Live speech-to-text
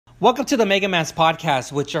Welcome to the Mega Man's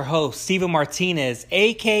podcast with your host, Steven Martinez,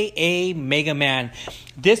 a.k.a. Mega Man.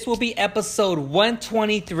 This will be episode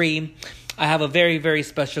 123. I have a very, very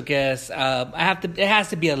special guest. It has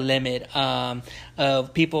to be a limit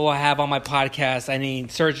of people I have on my podcast. I mean,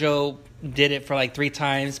 Sergio did it for like 3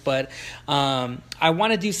 times, but I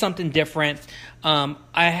want to do something different. I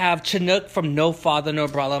have Chonuc from No Father, No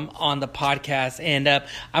Problem on the podcast, and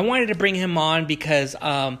I wanted to bring him on because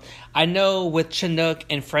I know with Chonuc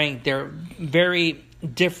and Frank, they're very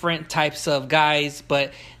different types of guys,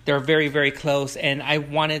 but they're very, very close, and I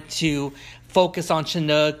wanted to focus on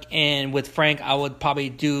Chonuc, and with Frank, I would probably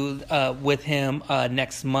do with him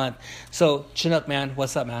next month. So, Chonuc, man,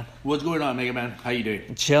 what's up, man? What's going on, Mega Man? How you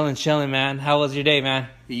doing? Chilling, man. How was your day, man?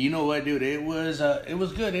 You know what, dude? It was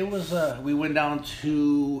good. It was we went down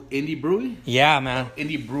to Indie Brewery. Yeah, man.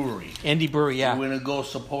 Indie Brewery. Indie Brewery, yeah. We're gonna go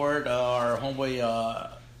support our homeboy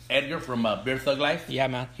Edgar from Beer Thug Life. Yeah,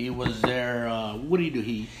 man. He was there. What did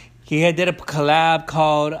he do? He had did a collab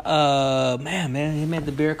called he made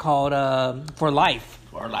the beer called For Life.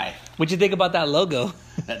 For Life. What'd you think about that logo?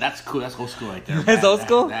 That's cool. That's old school right there. That's old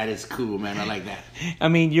school? That is cool, man. I like that. I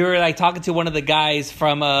mean, you were like talking to one of the guys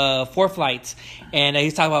from Four Flights, and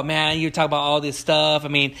he's talking about, man, you talk about all this stuff. I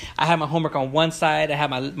mean, I had my homework on one side. I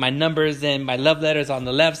had my numbers and my love letters on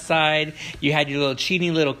the left side. You had your little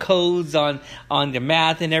cheating little codes on the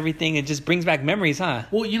math and everything. It just brings back memories, huh?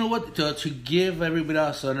 Well, you know what? To give everybody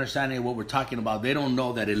else an understanding of what we're talking about, they don't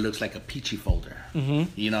know that it looks like a peachy folder.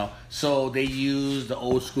 Mm-hmm. You know? So they use the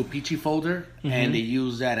old school peachy folder, and they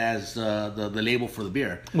use that as the label for the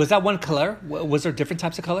beer. Was that one color? Was there different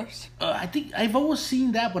types of colors? I think I've always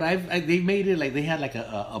seen that, but they made it like they had like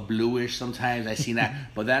a bluish sometimes. I've seen that,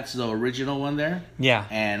 but that's the original one there. Yeah.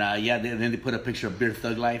 And then they put a picture of Beer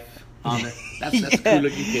Thug Life on there. That's cool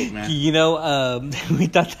looking cake, man. You know, we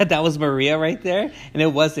thought that was Maria right there, and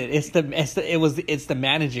it wasn't. It's the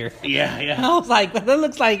manager. Yeah. I was like, that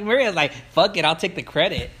looks like Maria. I was like, fuck it, I'll take the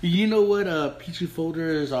credit. You know what peachy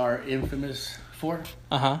folders are infamous for?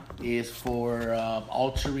 Is for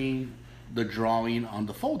altering the drawing on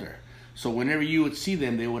the folder. So whenever you would see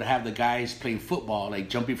them, they would have the guys playing football, like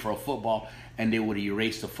jumping for a football, and they would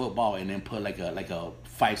erase the football and then put like a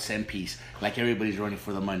 5-cent piece, like everybody's running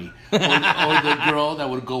for the money. Or the girl that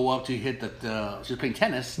would go up to hit she was playing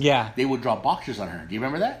tennis. Yeah. They would draw boxers on her. Do you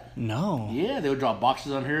remember that? No. Yeah, they would draw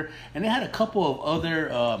boxes on her. And they had a couple of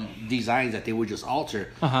other designs that they would just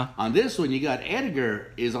alter. On this one, you got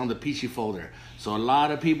Edgar is on the peachy folder. So a lot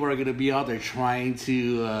of people are going to be out there trying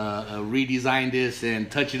to redesign this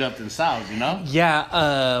and touch it up themselves, you know?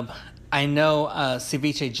 Yeah, I know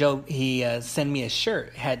Ceviche Joe, he sent me a shirt.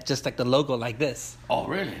 It had just like the logo like this. Oh,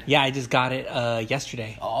 really? Yeah, I just got it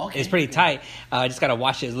yesterday. Oh, okay. It's pretty tight. I just got to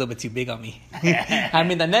wash it. It's a little bit too big on me. I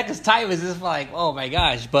mean, the neck is tight. It's just like, oh my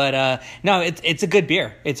gosh. But no, it's a good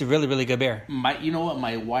beer. It's a really, really good beer. You know what?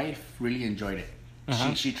 My wife really enjoyed it.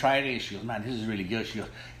 She tried it and she goes, man, this is really good. She goes,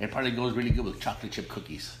 it probably goes really good with chocolate chip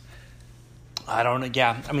cookies. I don't know.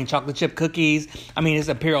 Yeah, I mean, chocolate chip cookies. I mean, it's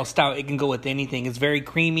Imperial Stout. It can go with anything. It's very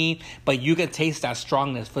creamy, but you can taste that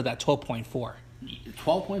strongness for that 12.4.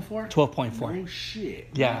 12.4? 12.4. Oh, shit.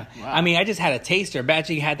 Yeah. Wow. I mean, I just had a taster.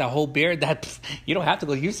 Imagine you had the whole beer. You don't have to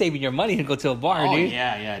go. You're saving your money to go to a bar, dude. Oh,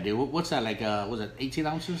 yeah, dude. What's that, like, was it 18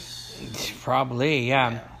 ounces? Probably,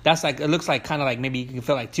 yeah. That's like, it looks like kind of like maybe you can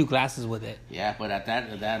fill like 2 glasses with it. Yeah, but at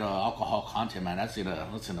that alcohol content, man, that's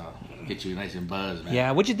gonna get you nice and buzzed, man. Yeah,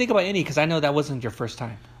 what'd you think about Indy? Because I know that wasn't your first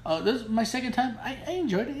time. This is my second time. I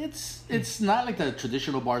enjoyed it. It's not like the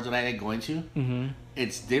traditional bars that I like going to. Mm-hmm.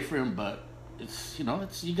 It's different, but it's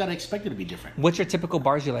you gotta expect it to be different. What's your typical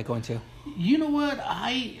bars you like going to? You know what?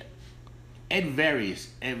 It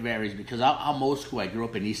varies. It varies because I'm old school. I grew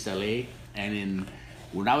up in East LA, and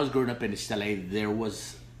when I was growing up in East LA, there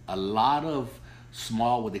was a lot of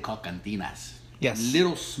small, what they call cantinas. Yes.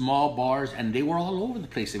 Little small bars, and they were all over the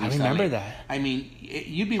place in East LA. I remember that. I mean,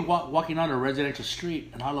 you'd be walking on a residential street,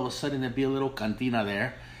 and all of a sudden there'd be a little cantina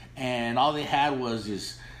there, and all they had was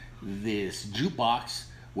this jukebox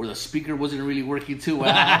where the speaker wasn't really working too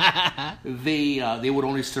well. They would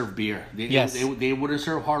only serve beer. They wouldn't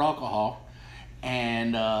serve hard alcohol.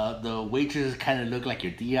 And the waitress kind of looked like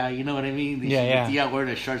your tia, you know what I mean? Your tia wearing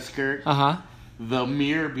a short skirt. The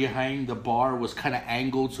mirror behind the bar was kind of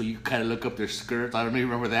angled, so you kind of look up their skirts. I don't even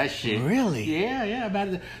remember that shit. Really? Yeah,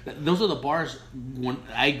 man. Those are the bars when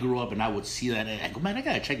I grew up, and I would see that, and I go, man, I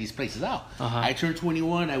gotta check these places out. I turned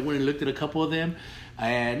 21. I went and looked at a couple of them,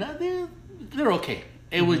 and they're okay.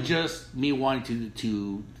 It was just me wanting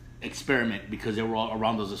to experiment because they were all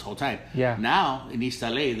around us this whole time. Yeah. Now in East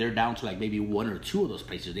LA, they're down to like maybe one or two of those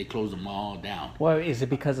places. They closed them all down. Well, is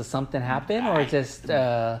it because of something happened or just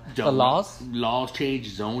the laws? Laws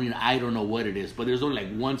changed, zoning. I don't know what it is, but there's only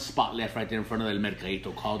like one spot left right there in front of El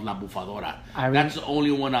Mercadito called La Bufadora. That's the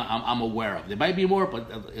only one I'm aware of. There might be more,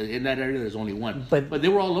 but in that area, there's only one. But they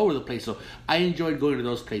were all over the place, so I enjoyed going to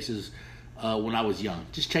those places. When I was young,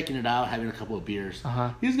 just checking it out, having a couple of beers.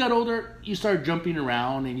 You got older, you started jumping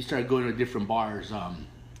around and you started going to different bars.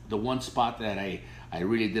 The one spot that I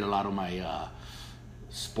really did a lot of my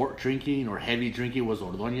sport drinking or heavy drinking was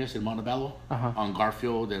Ordóñez in Montebello on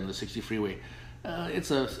Garfield and the 60 freeway. It's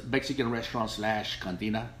a Mexican restaurant /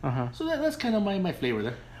 cantina. So that's kind of my flavor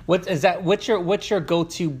there. What's your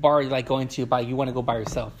go-to bar you like going to by you want to go by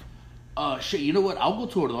yourself? Shit, you know what? I'll go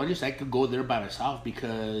to Ordóñez. I could go there by myself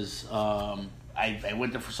because I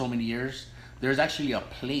went there for so many years. There's actually a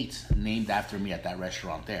plate named after me at that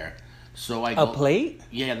restaurant there. So I go, a plate?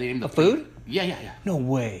 Yeah, they named the food? Yeah. No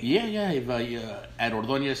way. Yeah. If, at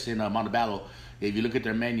Ordóñez in Montebello, if you look at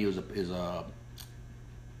their menu, is a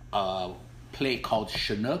plate called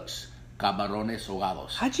Chonuc's Camarones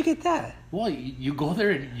Ahogados. How'd you get that? Well, you go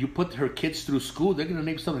there and you put her kids through school, they're going to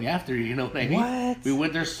name something after you, you know what I mean? What? We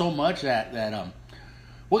went there so much that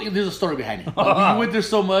well, there's a story behind it. We went there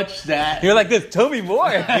so much that... You're like this, tell me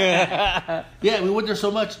more. Yeah, we went there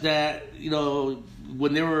so much that, you know,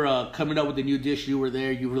 when they were coming up with the new dish, you were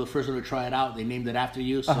there, you were the first one to try it out, they named it after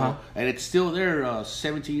you, so and it's still there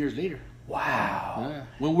 17 years later. Wow. Yeah.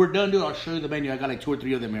 When we're done, dude, I'll show you the menu. I got like 2 or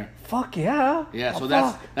 3 of them here. Fuck yeah. Yeah, so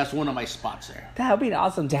that's one of my spots there. That would be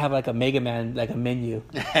awesome to have like a Mega Man, like a menu.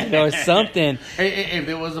 Or something. Hey, if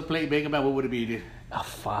it was a plate Mega Man, what would it be, dude? Oh,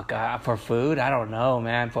 fuck. For food, I don't know,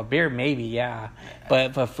 man. For beer, maybe, yeah.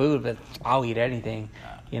 But for food, I'll eat anything.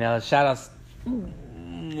 You know, shout outs.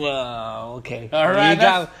 Whoa, okay. All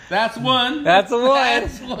right, that's one. That's a one.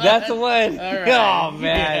 That's a one. All right. Oh,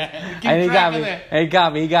 man. Yeah. He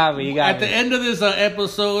got me. At the end of this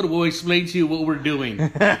episode, we'll explain to you what we're doing.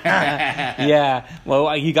 Yeah,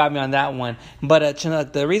 well, you got me on that one. But,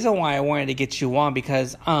 Chonuc, the reason why I wanted to get you on,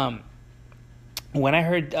 because when I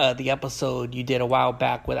heard the episode you did a while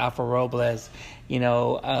back with Alpha Robles, you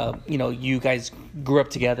know, you guys grew up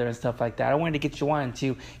together and stuff like that. I wanted to get you on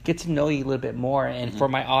to get to know you a little bit more, and for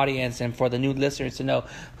my audience and for the new listeners to know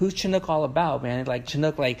who's Chonuc all about, man. Like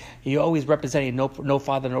Chonuc, like you're always representing no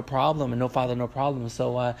father, no problem, and no father, no problem.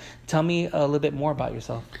 So tell me a little bit more about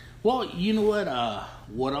yourself. Well, you know what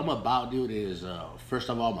I'm about, dude, is first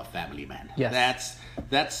of all, I'm a family man. Yes.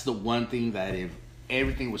 That's the one thing that if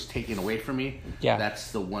everything was taken away from me,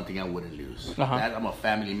 that's the one thing I wouldn't lose. That I'm a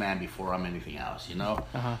family man before I'm anything else, you know.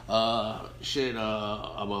 I'm a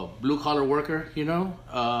blue collar worker, you know,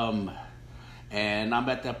 and I'm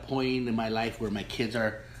at that point in my life where my kids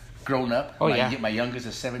are grown up. My youngest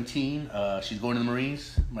is 17. She's going to the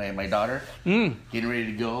Marines. My daughter getting ready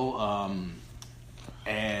to go,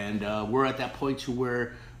 and we're at that point to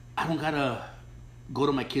where I don't gotta go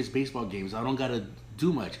to my kids' baseball games. I don't gotta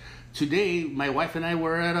do much. Today, my wife and I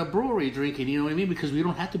were at a brewery drinking, you know what I mean? Because we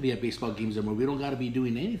don't have to be at baseball games anymore. We don't got to be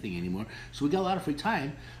doing anything anymore. So we got a lot of free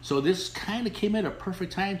time. So this kind of came at a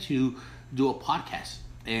perfect time to do a podcast.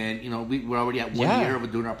 And, you know, we're already at 1 year of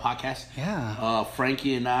doing our podcast. Yeah.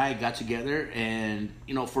 Frankie and I got together. And,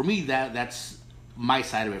 you know, for me, that's my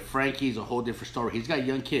side of it. Frankie's a whole different story. He's got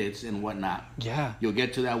young kids and whatnot. Yeah. You'll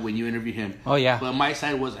get to that when you interview him. Oh, yeah. But my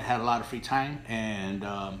side was I had a lot of free time. And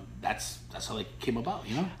that's how it came about,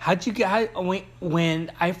 you know? How'd you get...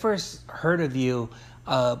 When I first heard of you,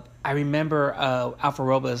 I remember Alpha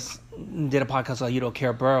Robles did a podcast with Yudo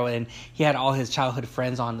Caraburo, and he had all his childhood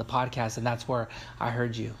friends on the podcast, and that's where I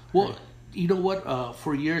heard you. Well, you know what?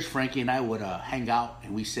 For years, Frankie and I would hang out,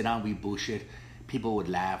 and we sit down, we bullshit. People would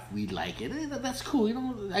laugh. We'd like it. That's cool, you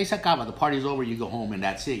know? Ahí se acaba. The party's over, you go home, and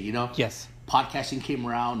that's it, you know? Yes. Podcasting came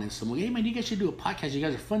around, and someone, hey, man, you guys should do a podcast. You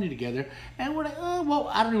guys are funny together. And we're like, oh, well,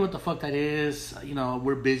 I don't know what the fuck that is. You know,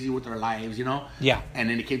 we're busy with our lives, you know? Yeah. And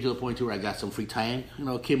then it came to the point where I got some free time, you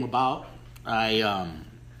know, came about.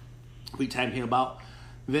 Free time came about.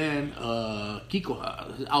 Then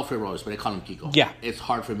Kiko, Alfred Rose, but I call him Kiko. Yeah. It's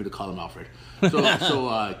hard for me to call him Alfred. So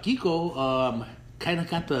Kiko kind of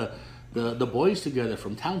got the boys together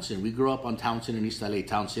from Townsend. We grew up on Townsend and East LA,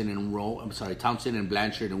 Townsend and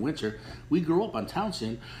Blanchard and Winter. We grew up on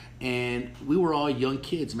Townsend, and we were all young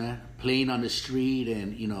kids, man, playing on the street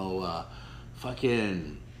and, you know,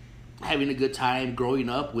 fucking having a good time growing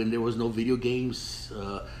up when there was no video games,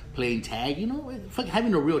 playing tag, you know,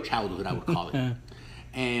 having a real childhood, I would call it.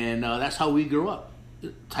 And that's how we grew up.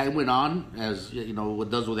 Time went on, as, you know, what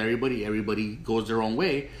does with everybody. Everybody goes their own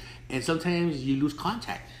way, and sometimes you lose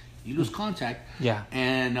contact. You lose contact. Yeah.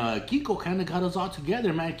 And Kiko kind of got us all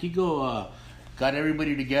together, man. Kiko got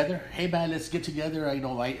everybody together. Hey, man, let's get together. I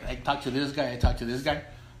talked to this guy. I talked to this guy.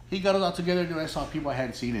 He got us all together, dude. I saw people I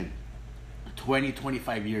hadn't seen in 20,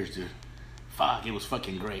 25 years, dude. Fuck, it was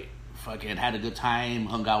fucking great. Fucking had a good time.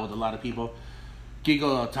 Hung out with a lot of people.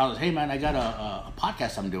 Kiko tells us, hey, man, I got a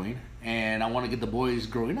podcast I'm doing, and I want to get the boys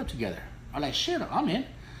growing up together. I'm like, shit, I'm in.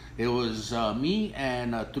 It was me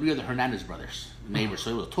and 3 other Hernandez brothers, neighbors.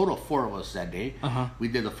 So it was a total of 4 of us that day. We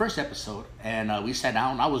did the first episode, and we sat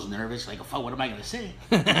down. I was nervous, like, fuck, what am I going to say?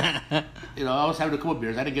 I was having a couple of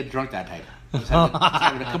beers. I didn't get drunk that night. I was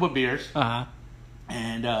having a couple of beers.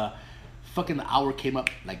 And fucking the hour came up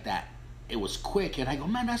like that. It was quick, and I go,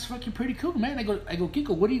 man, that's fucking pretty cool, man. I go,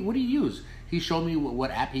 Kiko, what do you use? He showed me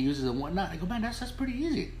what app he uses and whatnot. I go, man, that's pretty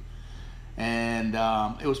easy. And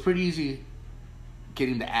it was pretty easy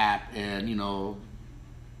getting the app and,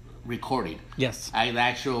 recording. Yes. The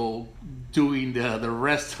actual doing the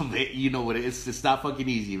rest of it, what it's not fucking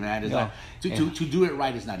easy, man. It's not, to do it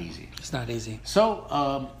right is not easy. It's not easy.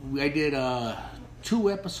 So I did 2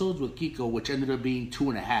 episodes with Kiko, which ended up being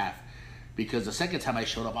 2.5. Because the second time I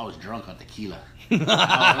showed up, I was drunk on tequila. I was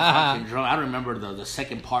fucking drunk. I remember the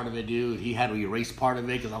second part of it, dude. He had to erase part of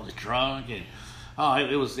it because I was drunk, and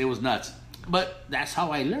it was nuts. But that's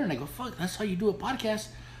how I learned. I go, fuck, that's how you do a podcast.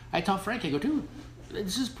 I told Frankie, I go, dude,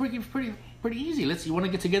 this is pretty easy. You want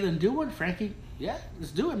to get together and do one, Frankie? Yeah,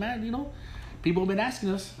 let's do it, man. People have been asking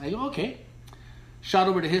us. I go, okay. Shot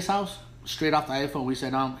over to his house, straight off the iPhone. We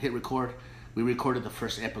sat down, hit record. We recorded the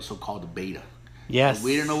first episode called The Beta. Yes.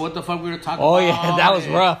 We didn't know what the fuck we were talking about. Oh, yeah, that was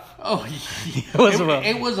rough. Oh, it was rough.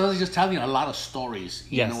 I was just telling a lot of stories.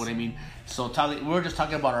 You Yes. know what I mean? So we were just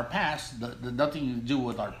talking about our past, nothing to do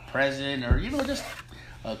with our present or, just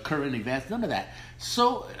current events, none of that.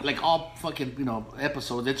 So, like all fucking,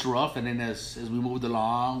 episodes, it's rough. And then as we moved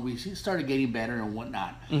along, we started getting better and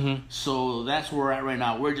whatnot. So that's where we're at right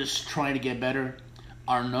now. We're just trying to get better.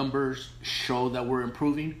 Our numbers show that we're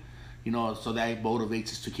improving, so that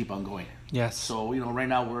motivates us to keep on going. Yes. So, right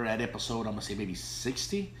now we're at episode, I'm going to say maybe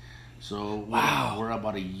 60. So, wow. We're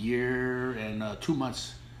about a year and 2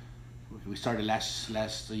 months. We started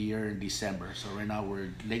last year in December. So, right now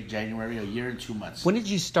we're late January, a year and 2 months. When did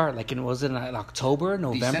you start? Was it in October,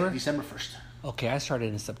 November? December 1st. Okay, I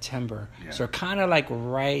started in September. Yeah. So, kind of like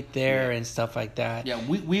right there and stuff like that. Yeah,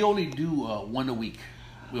 we only do one a week.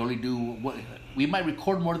 We might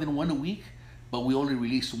record more than one a week, but we only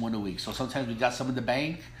release one a week. So, sometimes we got some in the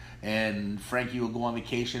bank. And Frankie will go on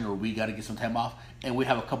vacation, or we got to get some time off, and we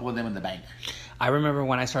have a couple of them in the bank. I remember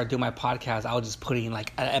when I started doing my podcast, I was just putting an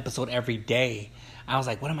episode every day. I was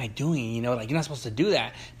like, what am I doing? You're not supposed to do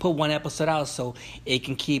that. Put one episode out so it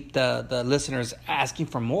can keep the listeners asking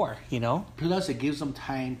for more, Plus, it gives them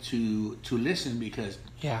time to listen because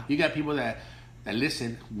you got people that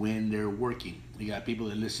listen when they're working. You got people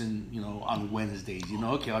that listen, on Wednesdays.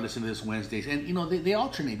 Okay, I'll listen to this Wednesdays. And, they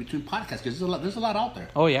alternate between podcasts because there's a lot out there.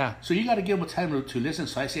 Oh, yeah. So you got to give them time to listen.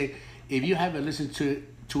 So I say, if you haven't listened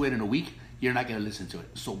to it in a week, you're not going to listen to it.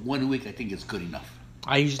 So 1 week, I think is good enough.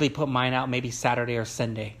 I usually put mine out maybe Saturday or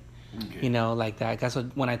Sunday. Okay. Like that. That's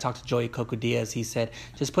what, when I talked to Joey Coco Diaz, he said,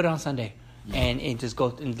 just put it on Sunday and just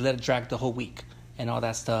go and let it drag the whole week and all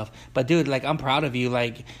that stuff. But, dude, I'm proud of you.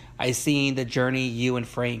 I seen the journey you and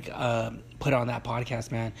Frank put on that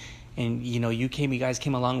podcast, man. And, you guys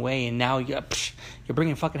came a long way, and now you're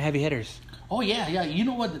bringing fucking heavy hitters. Oh, yeah. You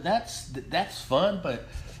know what? That's fun, but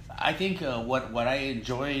I think what I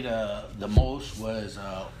enjoyed the most was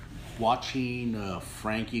watching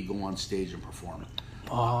Frankie go on stage and perform.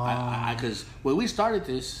 Because when we started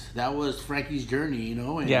this, that was Frankie's journey, and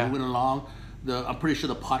we went along. I'm pretty sure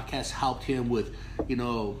the podcast helped him with,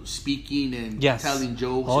 speaking and telling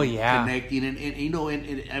jokes, connecting, and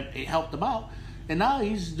it helped him out. And now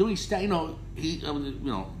he's doing he's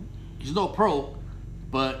no pro,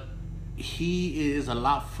 but he is a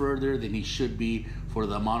lot further than he should be for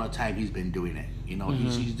the amount of time he's been doing it.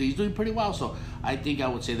 He's doing pretty well. So I think I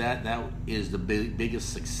would say that is the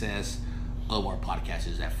biggest success of our podcast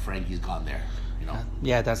is that Frankie's gone there.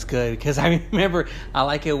 Yeah, that's good because I remember I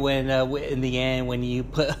like it when in the end when you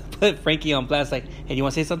put Frankie on blast, like, hey, you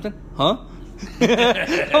want to say something? Huh?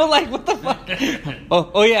 I was like, what the fuck?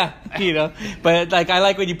 Oh yeah, But I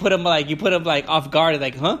like when you put him off guard,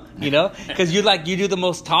 like, huh? Because you do the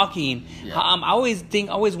most talking. Yeah. I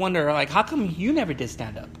always wonder, how come you never did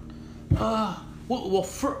stand up?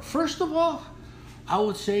 First of all, I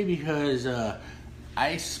would say because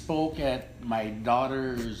I spoke at my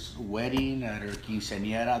daughter's wedding at her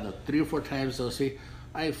quinceañera. The 3 or 4 times they'll say,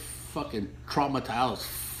 I fucking traumatized. I was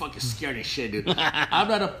fucking scared as shit, dude. I'm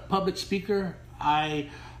not a public speaker.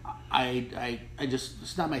 I just,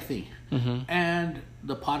 it's not my thing. Mm-hmm. And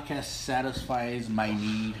the podcast satisfies my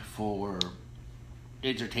need for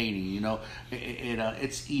entertaining. You know,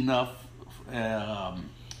 it's enough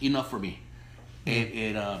for me.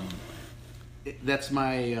 That's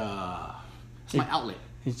my outlet,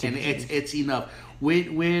 and it's enough.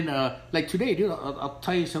 When like today, dude, I'll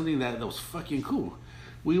tell you something that was fucking cool.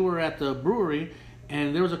 We were at the brewery,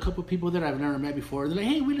 and there was a couple of people that I've never met before. They're like,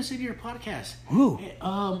 "Hey, we listen to your podcast." Who?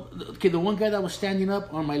 Okay, the one guy that was standing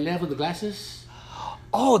up on my left with the glasses.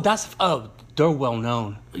 Oh, they're well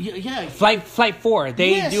known. Yeah. Flight 4. They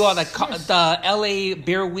Yes, do all yes. the LA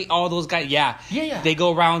Beer Week. All those guys. Yeah. They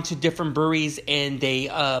go around to different breweries and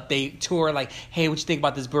they tour. Like, hey, what you think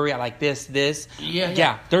about this brewery? I like this.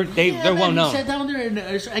 Yeah. They're well known. He sat down there and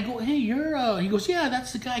I go, "Hey, you're." He goes, "Yeah,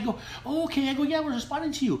 that's the guy." I go, "Oh, okay." I go, "Yeah, we're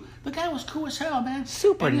responding to you." The guy was cool as hell, man.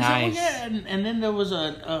 Super and nice. Said, "Oh, yeah." And then there was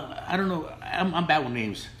I don't know. I'm bad with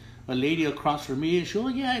names. A lady across from me, and she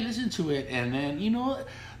goes, "Yeah, I listened to it." And then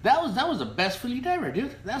that was the best feeling ever,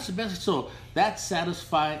 dude. That's the best. So that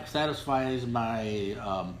satisfies my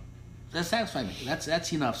that satisfies me.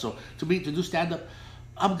 That's enough. So to do stand up,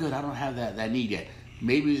 I'm good. I don't have that need yet.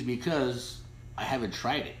 Maybe it's because I haven't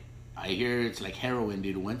tried it. I hear it's like heroin,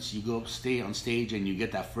 dude. Once you go stay on stage and you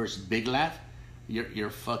get that first big laugh, you're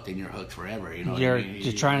fucked and you're hooked forever. You know,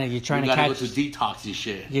 you're trying to catch. Go to detox and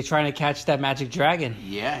shit. You're trying to catch that magic dragon.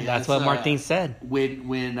 Yeah, that's what Martin said.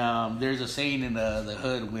 When there's a saying in the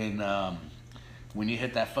hood when you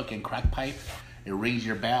hit that fucking crack pipe, it rings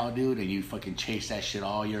your bell, dude, and you fucking chase that shit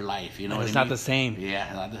all your life. You know, it's not the same.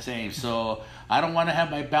 Yeah, not the same. So I don't want to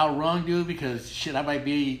have my bell rung, dude, because shit, I might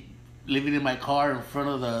be living in my car in front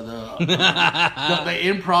of the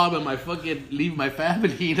improv and leave my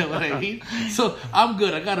family, you know what I mean? So I'm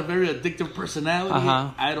good. I got a very addictive personality.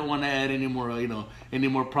 I don't want to add any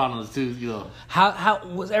more problems to. How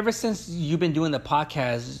was ever since you've been doing the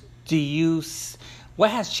podcast? What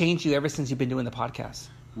has changed you ever since you've been doing the podcast?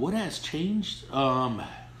 What has changed?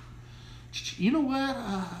 You know what?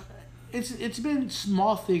 It's been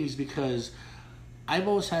small things because I've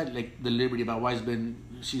always had like the liberty. My wife's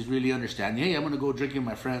she's really understanding. Hey, I'm gonna go drinking with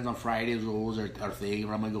my friends on Fridays. Or our thing,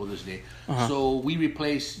 or I'm gonna go this day. So we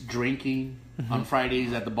replace drinking on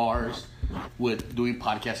Fridays at the bars with doing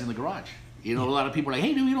podcasts in the garage. You know, a lot of people are like,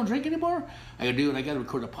 "Hey, dude, you don't drink anymore?" I go, "Dude, I got to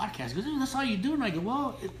record a podcast." He goes, "Dude, that's all you do." And I go,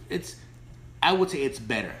 "Well, I would say it's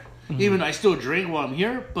better." Even though I still drink while I'm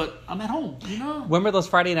here, but I'm at home, you know? Remember those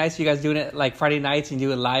Friday nights you guys doing it, like Friday nights and you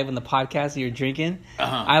do it live on the podcast and you're drinking?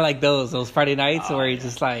 I like those Friday nights where you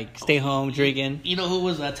just like stay home drinking. You know who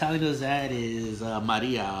was telling us that is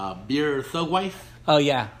Maria, beer thug wife? Oh,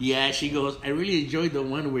 yeah. Yeah, she goes, "I really enjoyed the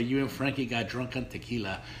one where you and Frankie got drunk on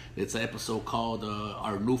tequila. It's an episode called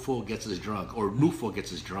Our Nufo Gets Us Drunk, or Nufo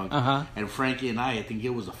Gets Us Drunk. And Frankie and I think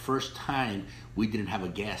it was the first time we didn't have a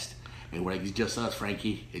guest. And we're like, it's just us,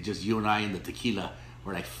 Frankie. It's just you and I and the tequila.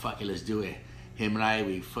 We're like, fuck it, let's do it. Him and I,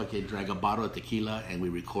 we fucking drank a bottle of tequila and we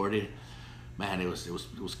recorded. Man, it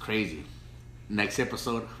was crazy. Next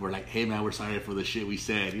episode, we're like, hey man, we're sorry for the shit we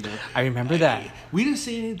said. You know, I remember that. We didn't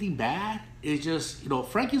say anything bad. It's just,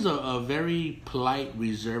 Frankie's a very polite,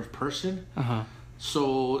 reserved person.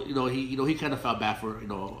 So he kind of felt bad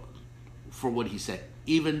for what he said.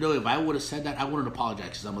 Even though if I would have said that, I wouldn't apologize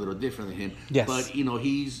because I'm a little different than him. Yes. But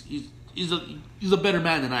he's a better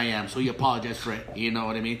man than I am, so he apologized for it. You know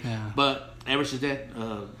what I mean? Yeah. But ever since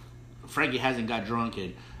then, Frankie hasn't got drunk,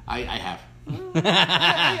 and I have.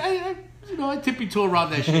 I tippy-toe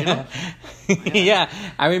around that shit. Yeah,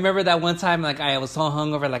 I remember that one time. Like I was so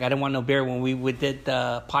hungover, like I didn't want no beer. When we did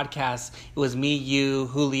the podcast, it was me, you,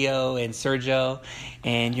 Julio, and Sergio,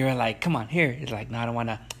 and you were like, "Come on, here." It's like, "No, I don't want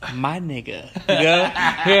to." My nigga,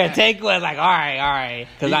 here, take one. Like, all right,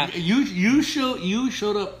 because you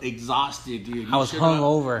showed up exhausted, dude. I was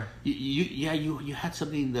hungover. You had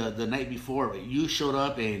something the night before. You showed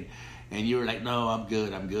up and you were like, "No, I'm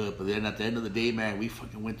good. But then at the end of the day, man, we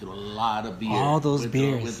fucking went through a lot of beer. All those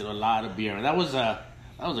beers. Went through a lot of beer. And that was a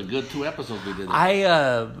good 2 episodes we did.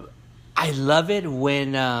 I love it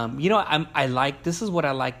when this is what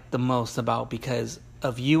I like the most about, because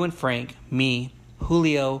of you and Frank, me,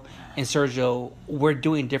 Julio, and Sergio. We're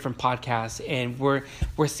doing different podcasts, and we're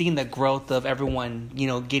seeing the growth of everyone.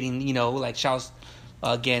 Getting like shouts.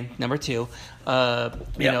 Again, number 2. There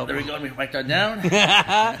we go. Let me write that down.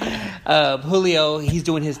 Julio, he's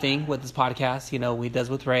doing his thing with his podcast. He does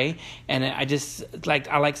with Ray, and I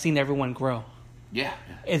like seeing everyone grow. Yeah,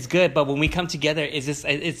 it's good. But when we come together,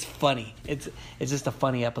 it's funny. It's just a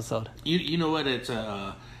funny episode. You know what? It's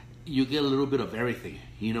you get a little bit of everything.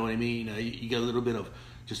 You know what I mean? You get a little bit of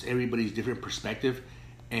just everybody's different perspective.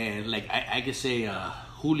 And like I could say,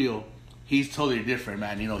 Julio, he's totally different,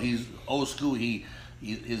 man. You know, he's old school.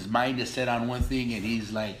 His mind is set on one thing, and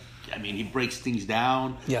he's like, I mean, he breaks things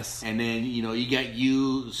down. Yes. And then, you know, you got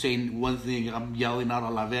you saying one thing, I'm yelling out a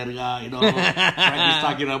la verga, you know. Frankie's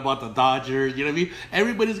talking about the Dodgers, you know what I mean?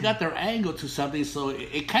 Everybody's got their angle to something, so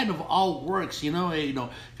it kind of all works, you know,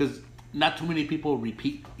 because not too many people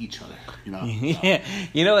repeat each other, you know. Yeah,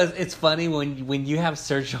 you know, it's funny when you have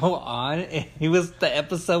Sergio on. He was the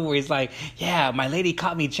episode where he's like, "Yeah, my lady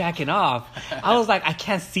caught me jacking off." I was like, I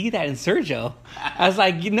can't see that in Sergio. I was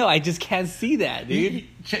like, you know, I just can't see that, dude.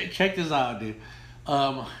 Check this out, dude.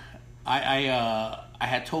 I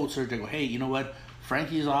had told Sergio, I go, hey, you know what?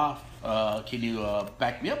 Frankie's off. Can you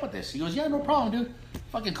back me up with this? He goes, yeah, no problem, dude.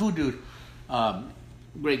 Fucking cool, dude.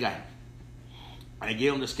 Great guy. I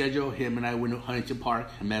gave him the schedule. Him and I went to Huntington Park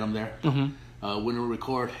and met him there. Mm-hmm. Went to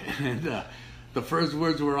record, and the first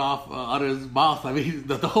words were off out of his mouth. I mean,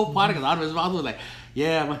 the whole podcast out of his mouth was like,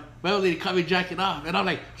 "Yeah, my old lady caught me jacking off," and I'm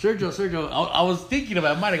like, Sergio. I was thinking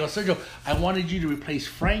about mine. I go, Sergio, I wanted you to replace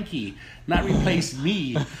Frankie, not replace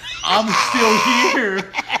me. I'm still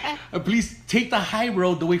here. Please take the high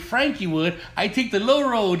road the way Frankie would. I take the low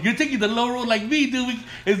road. You're taking the low road like me, dude.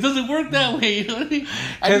 It doesn't work that way. You know what I mean?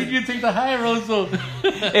 I need you to take the high road. So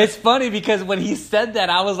it's funny because when he said that,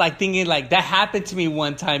 I was like thinking like that happened to me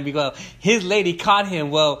one time because his lady caught him.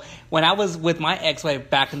 Well, when I was with my ex-wife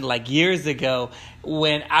back in like years ago,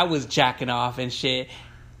 when I was jacking off and shit,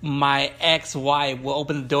 my ex-wife will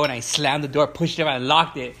open the door and I slammed the door, pushed it out and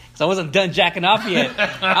locked it because I wasn't done jacking off yet.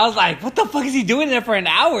 I was like, what the fuck is he doing there for an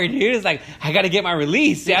hour, dude? It's like, I got to get my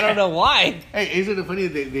release. I don't know why. Hey, isn't it funny?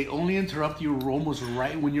 They only interrupt you almost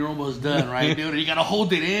right when you're almost done, right, dude? You got to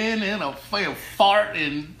hold it in and a fucking fart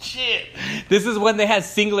and shit. This is when they had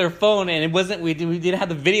singular phone and it wasn't, we didn't have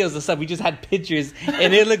the videos and stuff. We just had pictures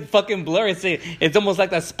and it looked fucking blurry. It's almost like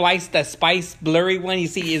that spice blurry one you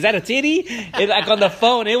see. Is that a titty? It's like on the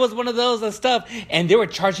phone. It was one of those and stuff. And they were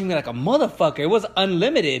charging me like a motherfucker. It was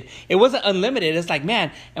unlimited. It wasn't unlimited. It's like, man,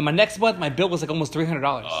 and my next month, my bill was like almost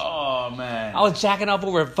 $300. Oh, man. I was jacking off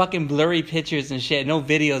over fucking blurry pictures and shit. No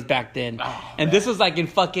videos back then. Oh, and man. This was like in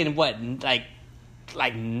fucking what? Like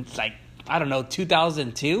I don't know,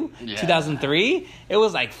 2002, 2003. It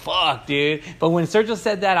was like, fuck, dude. But when Sergio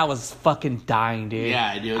said that, I was fucking dying, dude.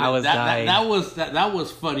 Yeah, dude. I was dying. That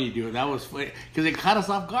was funny, dude. That was funny because it caught us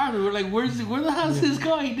off guard. We were like, where the hell is this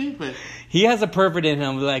going, dude? But he has a pervert in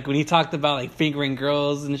him. Like when he talked about like fingering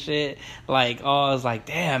girls and shit. Like, oh, I was like,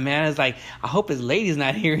 damn, man. It's like, I hope his lady's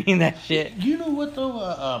not hearing that shit. You know what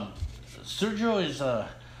though? Sergio is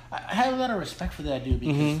I have a lot of respect for that dude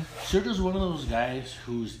because Sergio's one of those guys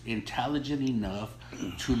who's intelligent enough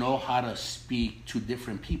to know how to speak to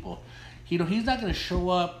different people. You know, he's not going to show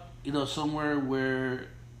up, you know, somewhere where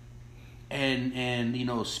and you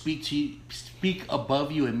know speak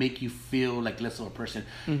above you and make you feel like less of a person.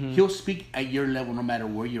 He'll speak at your level no matter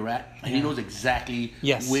where you're at, and he knows exactly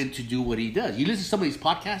when to do what he does. You listen to some of these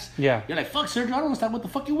podcasts, you're like, fuck, Sergio, I don't understand what the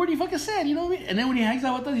fucking word you fucking said, you know what I mean? And then when he hangs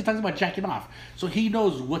out with us, he talks about jacking off. So he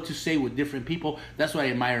knows what to say with different people. That's what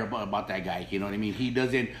I admire about that guy, you know what I mean? He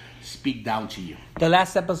doesn't speak down to you. The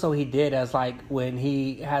last episode he did, as like when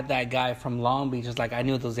he had that guy from Long Beach, it's like I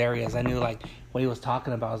knew those areas. I knew like what he was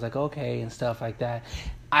talking about. I was like, okay, and stuff like that.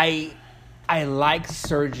 I like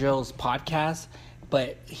Sergio's podcast,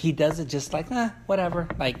 but he does it just like, whatever.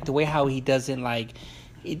 Like the way how he doesn't like,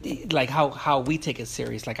 like how we take it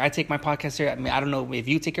serious. Like I take my podcast serious. I mean, I don't know if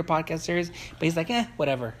you take your podcast serious, but he's like,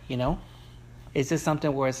 whatever, you know. It's just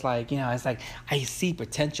something where it's like, you know, it's like I see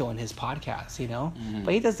potential in his podcast, you know.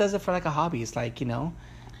 But he just does it for like a hobby. It's like, you know,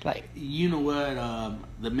 like, you know what?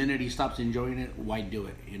 The minute he stops enjoying it, why do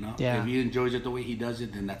it? You know, if he enjoys it the way he does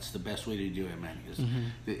it, then that's the best way to do it, man.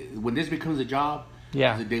 Because when this becomes a job,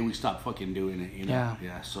 the day we stop fucking doing it, you know.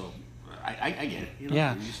 So I get it. You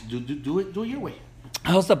know? Just do it your way.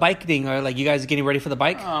 How's the bike thing? Or like you guys getting ready for the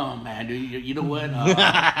bike? Oh man, dude, you know what?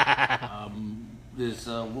 This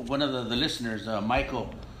one of the listeners,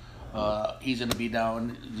 Michael, he's gonna be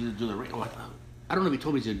down to do the race. I don't know if he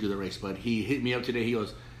told me he's gonna do the race, but he hit me up today. He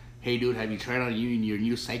goes, "Hey, dude, have you tried on your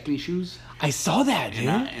new cycling shoes?" I saw that, dude.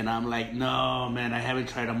 And I'm like, "No, man, I haven't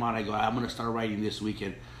tried them on." I go, "I'm gonna start riding this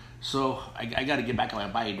weekend." So I got to get back on my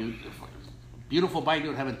bike, dude. Beautiful bike,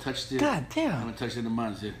 dude. Haven't touched it. God damn. Haven't touched it in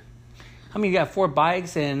months, dude. I mean, you got 4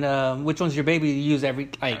 bikes, and which one's your baby? You use every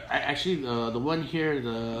like. Actually, the one here,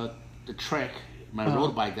 the Trek. My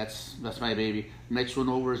road bike, that's my baby. Next one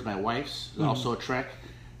over is my wife's, also a Trek.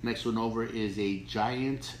 Next one over is a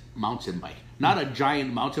Giant mountain bike. Not a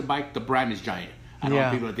Giant mountain bike, the brand is Giant. I don't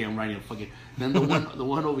want people think I'm riding a fucking... Then the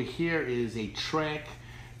one over here is a Trek,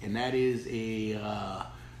 and that is a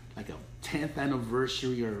like a 10th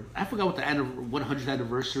anniversary, or I forgot what the 100th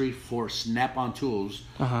anniversary for Snap-on tools.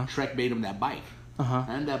 Trek made him that bike,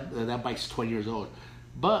 and that bike's 20 years old.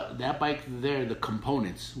 But that bike there, the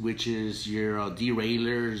components, which is your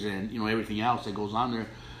derailleurs and everything else that goes on there,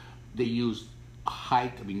 they used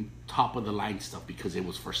top of the line stuff because it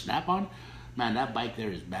was for Snap-on. Man, that bike there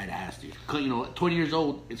is badass, dude. 20 years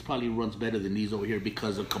old, it probably runs better than these over here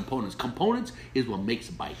because of components. Components is what makes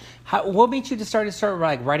a bike. What made you start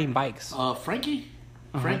like riding bikes? Frankie,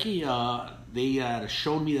 they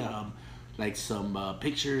showed me some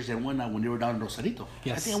pictures and whatnot when they were down in Rosarito.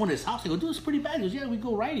 Yes. I think I went to his house. I go, dude, it's pretty bad. He goes, yeah, we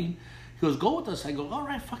go riding. He goes, go with us. I go, all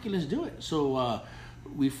right, fuck it, let's do it. So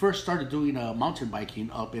we first started doing mountain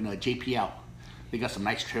biking up in JPL. They got some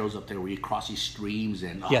nice trails up there where you cross these streams,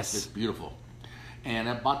 and it's beautiful. And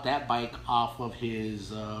I bought that bike off of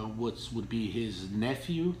his, would be his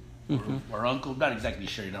nephew or uncle, not exactly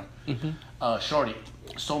sure, Shorty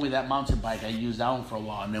sold me that mountain bike. I used that one for a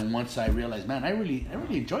while, and then once I realized, man, I really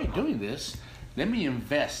enjoy doing this. Let me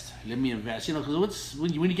invest. Because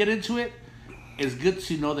when you get into it, it's good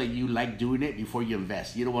to know that you like doing it before you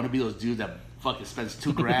invest. You don't want to be those dudes that fucking spends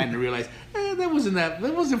 $2,000 and realize,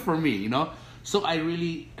 that wasn't for me, So I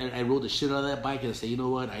rode the shit out of that bike, and I said, you know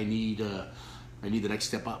what, I need the next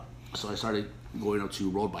step up. So I started going up to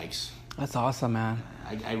road bikes. That's awesome, man.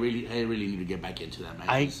 I really need to get back into that,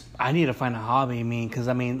 man. I need to find a hobby. Because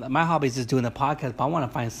my hobby is just doing the podcast, but I want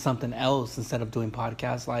to find something else instead of doing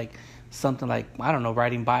podcasts, like something like, I don't know,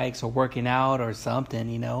 riding bikes or working out or something.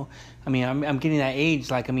 I'm getting that age.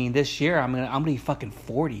 This year I'm gonna be fucking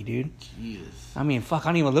 40, dude. Jesus. I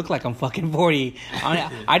don't even look like I'm fucking 40.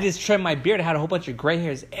 I just trimmed my beard. I had a whole bunch of gray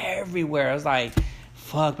hairs everywhere. I was like,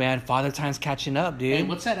 fuck, man, father time's catching up, dude. Hey,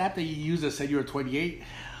 what's that app that you used that said you were 28?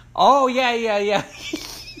 Oh, yeah.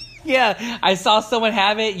 Yeah, I saw someone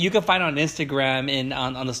have it. You can find it on Instagram and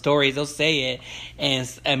on the stories. They'll say it.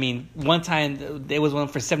 And, one time, there was one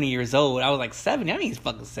for 70 years old. I was like, 70? I mean, he's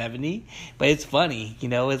fucking 70. But it's funny,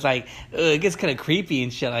 It's like, it gets kind of creepy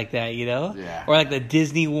and shit like that, Yeah. Or like the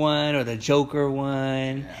Disney one or the Joker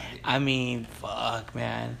one. Yeah. Fuck,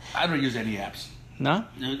 man. I don't use any apps. No?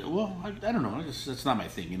 Well, I don't know. That's not my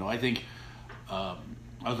thing, I think I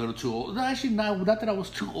was a little too old. No, actually, not that I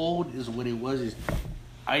was too old is what it was. Is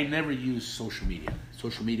I never used social media.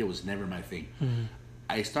 Social media was never my thing. Mm-hmm.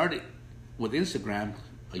 I started with Instagram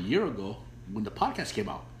a year ago when the podcast came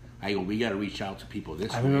out. I go, we got to reach out to people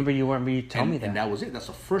this way. I remember you told me that. And that was it. That's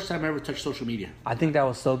the first time I ever touched social media. I think that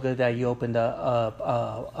was so good that you opened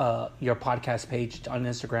your podcast page on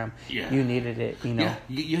Instagram. Yeah. You needed it, Yeah,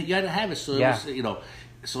 you had to have it. So it was,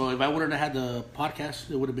 so if I wouldn't have had the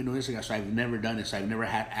podcast, it would have been on Instagram. So I've never done it. So I've never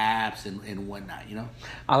had apps and whatnot,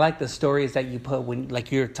 I like the stories that you put when,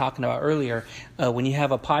 like you were talking about earlier, when you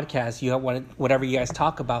have a podcast, you have whatever you guys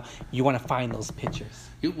talk about, you want to find those pictures.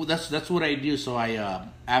 That's what I do. So I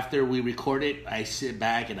after we record it, I sit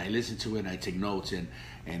back and I listen to it and I take notes and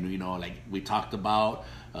like we talked about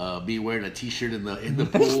me wearing a t-shirt in the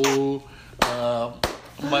pool.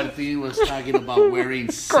 Martin was talking about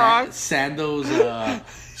wearing sandals,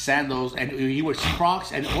 and he wears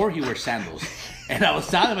Crocs or he wears sandals. And I was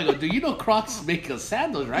telling him, I go, do you know Crocs make us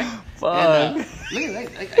sandals, right? Fuck. And, look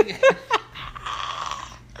at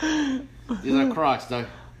that. These are Crocs, dog.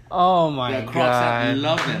 Oh my God! I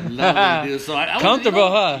love them, dude. So I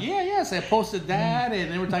comfortable, huh? Yeah. So I posted that,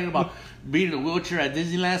 and they were talking about being in a wheelchair at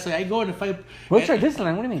Disneyland. So I go and if I wheelchair at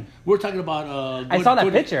Disneyland. What do you mean? We're talking about. I saw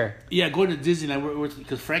that picture. Going to Disneyland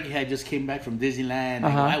because Frankie had just came back from Disneyland.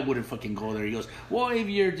 I wouldn't fucking go there. He goes, well, if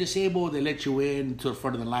you're disabled, they let you in to the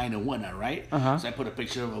front of the line and whatnot, right? So I put a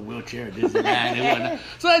picture of a wheelchair at Disneyland and whatnot.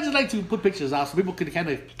 So I just like to put pictures out so people could kind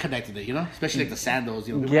of connect with it, Especially like the sandals,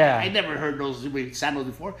 Yeah. I never heard those sandals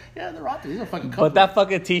before. Yeah, they're out there. These are fucking comfortable. But that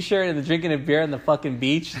fucking t-shirt and the drinking a beer on the fucking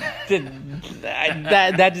beach,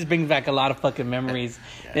 that just brings back a lot of fucking memories.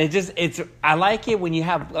 I like it when you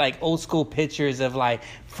have like old school pictures of like,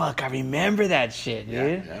 fuck, I remember that shit,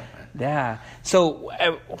 dude. Yeah. So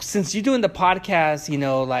since you're doing the podcast,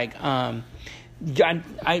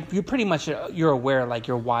 you're pretty much you're aware like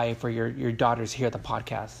your wife or your daughters hear the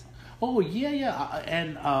podcast. Oh yeah,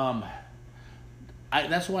 and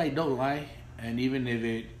that's why I don't lie, and even if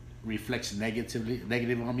it reflects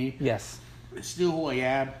negative on me, yes, it's still who I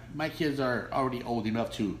am. My kids are already old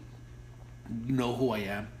enough to know who I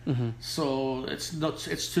am, so it's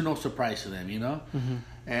to no surprise to them,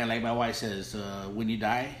 And like my wife says, when you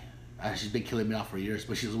die, she's been killing me off for years,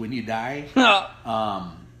 but she says when you die,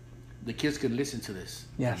 the kids can listen to this,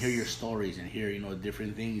 and hear your stories and hear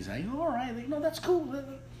different things. And I go, all right, that's cool.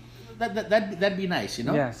 that'd be nice, you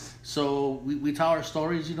know. Yes. So we tell our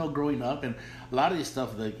stories, you know, growing up, and a lot of this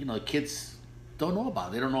stuff that kids don't know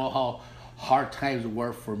about. They don't know how hard times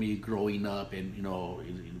were for me growing up,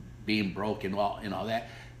 and being broke and all that.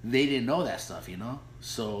 They didn't know that stuff, you know.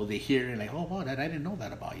 So they hear it like, oh wow, I didn't know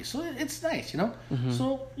that about you. So it's nice, you know. Mm-hmm.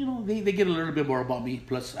 So they get a little bit more about me.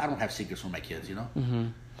 Plus, I don't have secrets from my kids, you know. Mm-hmm.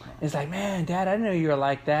 It's like, man, Dad, I didn't know you were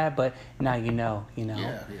like that, but now you know.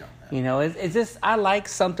 Yeah. It's just, I like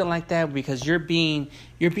something like that because you're being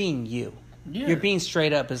you. Yeah. You're being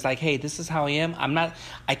straight up. It's like, hey, this is how I am.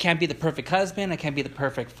 I can't be the perfect husband. I can't be the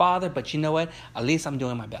perfect father, but you know what? At least I'm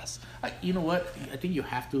doing my best. You know what? I think you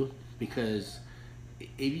have to, because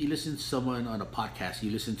if you listen to someone on a podcast, you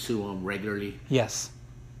listen to them regularly. Yes.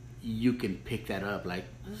 You can pick that up. Like,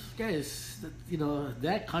 this guy is,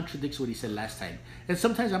 that contradicts what he said last time. And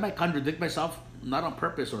sometimes I might contradict myself, not on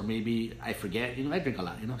purpose, or maybe I forget. I drink a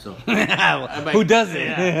lot, so. Who doesn't?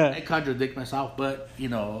 Yeah, I contradict myself, but, I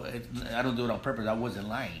don't do it on purpose. I wasn't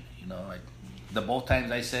lying, the both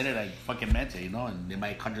times I said it, I fucking meant it, and they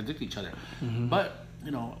might contradict each other. Mm-hmm. But,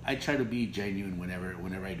 I try to be genuine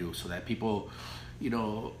whenever I do, so that people,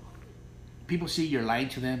 people see you're lying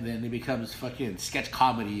to them, then it becomes fucking sketch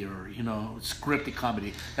comedy or, scripted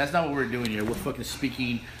comedy. That's not what we're doing here. We're fucking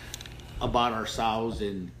speaking about ourselves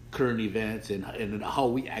and current events and how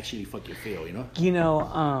we actually fucking feel,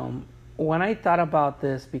 when I thought about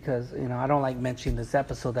this, because, I don't like mentioning this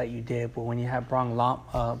episode that you did, but when you had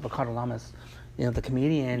Ricardo Lamas, the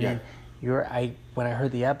comedian, yeah. And when I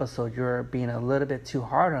heard the episode, you're being a little bit too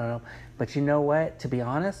hard on him. But you know what? To be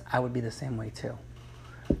honest, I would be the same way too.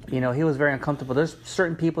 He was very uncomfortable. There's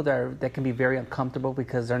certain people that can be very uncomfortable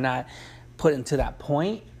because they're not put into that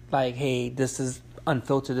point. Like, hey, this is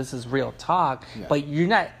unfiltered. This is real talk. Yeah. But you're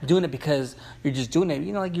not doing it because you're just doing it.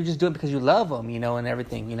 Like you're just doing it because you love them, and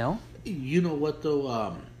everything. You know what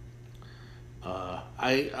though?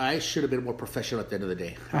 I should have been more professional at the end of the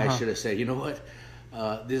day. Uh-huh. I should have said, you know what?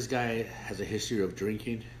 This guy has a history of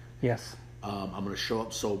drinking. Yes. I'm going to show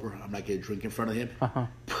up sober. I'm not going to drink in front of him. Uh-huh.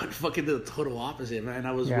 But fucking the total opposite, man.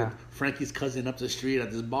 I was with Frankie's cousin up the street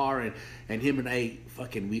at this bar, and him and I are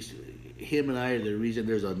the reason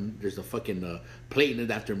there's a fucking plate named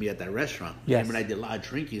after me at that restaurant. Yes. Him and I did a lot of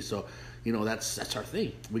drinking, so that's our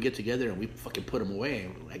thing. We get together and we fucking put him away.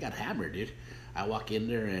 I got hammered, dude. I walk in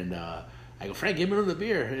there and I go, Frank, give me another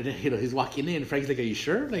beer. And he's walking in. Frank's like, are you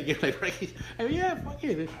sure? Like Frankie, yeah, fuck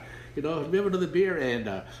it. We have another beer,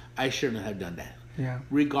 and I shouldn't have done that. Yeah.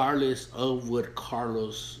 Regardless of what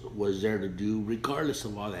Carlos was there to do, regardless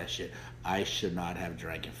of all that shit, I should not have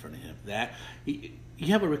drank in front of him. You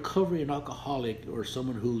have a recovering alcoholic or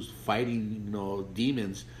someone who's fighting,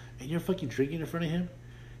 demons, and you're fucking drinking in front of him.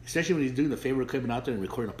 Especially when he's doing the favor of coming out there and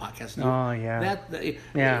recording a podcast. Oh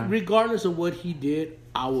yeah. Regardless of what he did,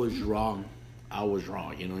 I was wrong. You know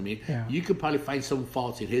what I mean? Yeah. You could probably find some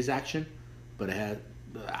faults in his action, but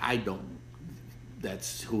I don't.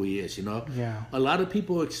 That's who he is, Yeah. A lot of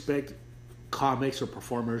people expect comics or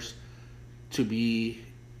performers to be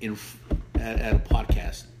at a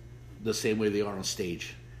podcast the same way they are on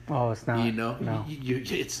stage. Oh, it's not. No.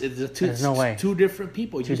 There's no way. Two different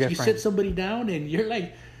people. You sit somebody down and you're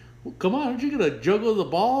like, well, come on, aren't you gonna juggle the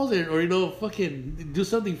balls or fucking do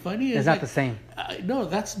something funny? It's not the same. No,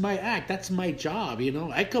 that's my act. That's my job.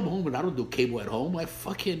 I come home and I don't do cable at home. I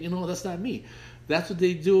fucking that's not me. That's what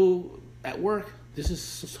they do at work. This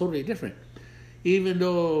is totally different. Even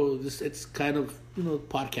though it's kind of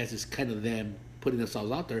podcast is kind of them putting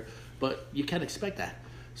themselves out there, but you can't expect that.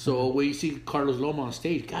 So when you see Carlos Loma on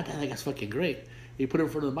stage, God damn, that guy's fucking great. You put him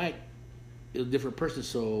in front of the mic, it was a different person.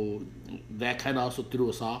 So that kind of also threw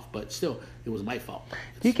us off, but still, it was my fault.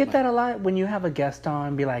 Do you get that a lot when you have a guest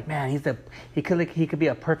on? Be like, man, he could be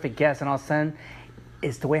a perfect guest, and all of a sudden,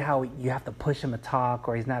 it's the way how you have to push him to talk,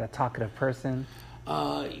 or he's not a talkative person.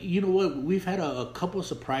 You know what? We've had a couple of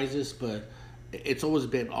surprises, but it's always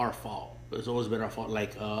been our fault. It's always been our fault.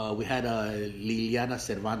 Like we had Liliana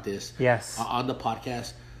Cervantes on the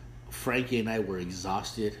podcast. Frankie and I were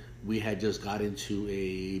exhausted. We had just got into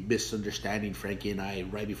a misunderstanding, Frankie and I,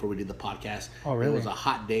 right before we did the podcast. Oh, really? It was a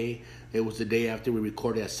hot day. It was the day after we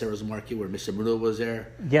recorded at Sarah's Market where Mr. Bruno was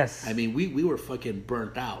there. Yes. I mean, we were fucking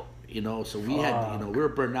burnt out, So we had, we were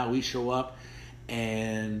burnt out. We show up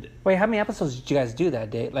and... Wait, how many episodes did you guys do that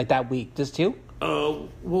day? Like that week? Just 2? Well,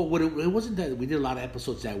 it wasn't that we did a lot of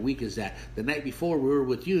episodes that week. Is that the night before we were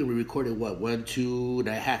with you and we recorded 1,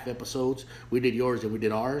 2.5 episodes. We did yours and we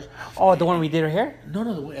did ours. Oh, the one we did right here?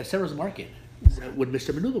 No, at Sarah's Market when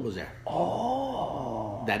Mr. Menudo was there.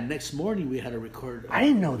 Oh. that next morning we had to record. I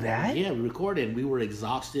didn't know that. Yeah, we recorded, and we were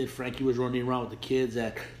exhausted. Frankie was running around with the kids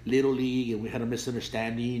at Little League, and we had a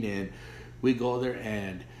misunderstanding, and we go there,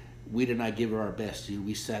 and we did not give her our best, dude.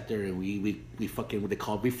 We sat there, and we fucking, what they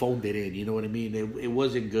call, we phoned it in, you know what I mean? It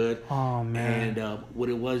wasn't good. Oh, man. And what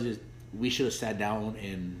it was is we should have sat down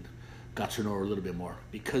and got to know her a little bit more.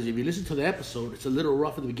 Because if you listen to the episode, it's a little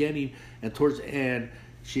rough at the beginning, and towards the end,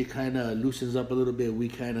 she kind of loosens up a little bit. We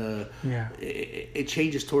kind of, it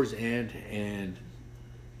changes towards the end, and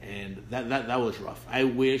that was rough. I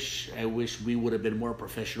wish we would have been more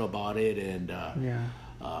professional about it, and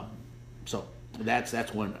so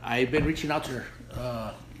that's one. I've been reaching out to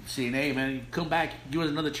her, saying, hey man, come back, give us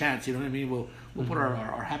another chance. You know what I mean? We'll put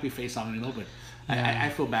our happy face on, you know. But I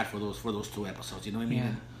feel bad for those 2 episodes. You know what I mean?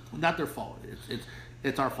 And not their fault.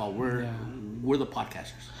 It's our fault. We're the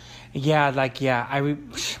podcasters. I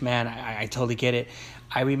totally get it.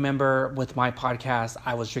 I remember with my podcast,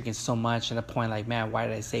 I was drinking so much, and the point, like, man, why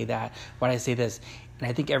did I say that? Why did I say this? And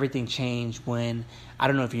I think everything changed when, I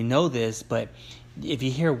don't know if you know this, but if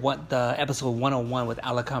you hear what the episode 101 with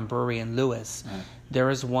Alicante Brewery and Lewis, there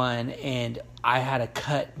was one, and I had to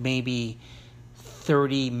cut maybe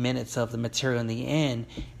 30 minutes of the material in the end.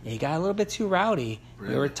 It got a little bit too rowdy.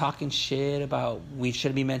 Really? We were talking shit about we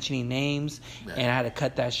shouldn't be mentioning names, and I had to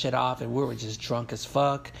cut that shit off, and we were just drunk as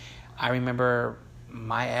fuck. I remember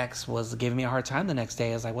my ex was giving me a hard time the next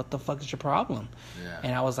day. I was like, what the fuck is your problem?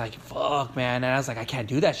 And I was like, fuck, man. And I was like, I can't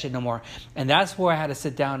do that shit no more. And that's where I had to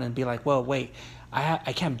sit down and be like, well, wait,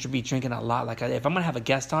 I can't be drinking a lot. Like, if I'm going to have a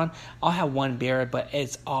guest on, I'll have one beer, but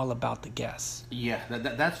it's all about the guests. Yeah,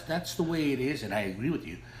 that's the way it is, and I agree with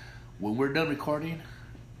you. When we're done recording,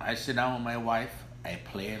 I sit down with my wife, I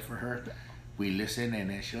play it for her, we listen, and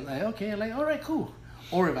then she'll like, okay, like, all right, cool.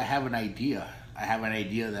 Or if I have an idea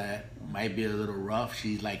that might be a little rough,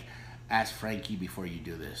 she's like, ask Frankie before you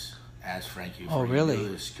do this. Ask Frankie before you do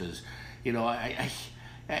this. Because, you know, I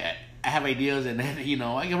have ideas, and then, you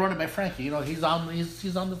know, I can run it by Frankie. You know, he's on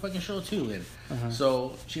the fucking show too, and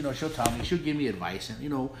so, you know, she'll tell me, she'll give me advice, and, you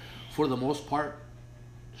know, for the most part,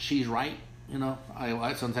 she's right. You know,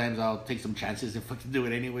 I sometimes I'll take some chances and fucking do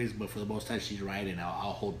it anyways, but for the most time, she's right, and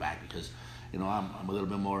I'll hold back because, you know, I'm a little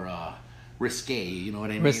bit more risque. You know what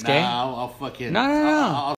I mean? Risque? I'll fucking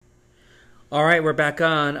no. All right, we're back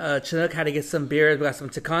on. Chonuc had to get some beers. We got some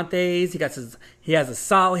Tecantes. He has a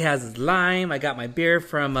salt. He has his lime. I got my beer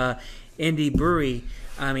from Indie Brewery.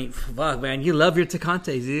 I mean, fuck, man, you love your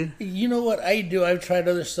Tecantes, dude. You know what I do? I've tried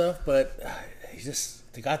other stuff, but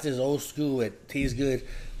Tecate is old school. It tastes good.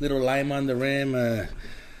 Little lime on the rim,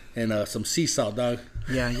 and some sea salt, dog.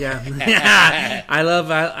 Yeah.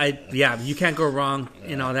 You can't go wrong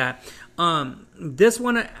in all that. This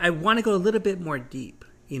one, I want to go a little bit more deep.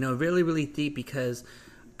 You know, really, really deep, because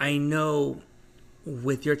I know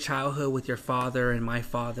with your childhood, with your father and my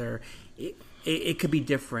father, it could be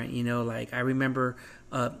different. You know, like I remember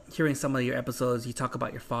hearing some of your episodes, you talk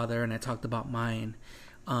about your father, and I talked about mine.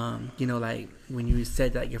 You know, like when you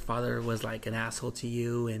said that your father was like an asshole to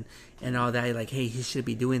you and all that, like, hey, he should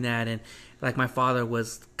be doing that. And like my father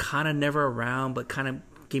was kind of never around, but kind of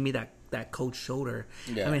gave me that cold shoulder.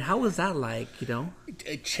 Yeah. I mean, how was that like, you know?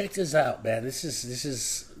 Check this out, man. This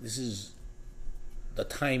is the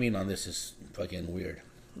timing on this is fucking weird.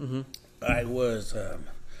 Mm-hmm. I was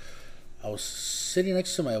sitting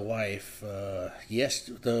next to my wife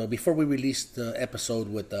before we released the episode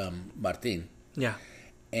with Martin. Yeah.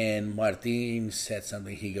 And Martin said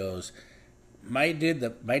something. He goes, my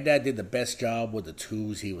dad did the best job with the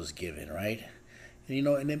tools he was given, right? And, you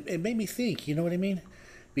know, and it made me think, you know what I mean?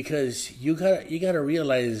 Because you gotta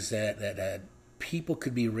realize that people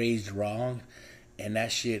could be raised wrong, and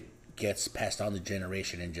that shit gets passed on to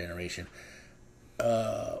generation and generation.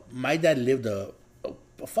 My dad lived a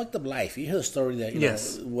fucked up life. You hear the story that you know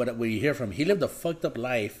what you hear from him. He lived a fucked up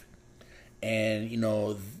life, and you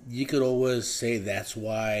know you could always say that's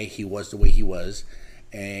why he was the way he was,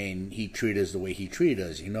 and he treated us the way he treated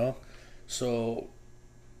us. You know, so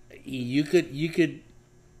you could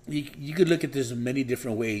look at this in many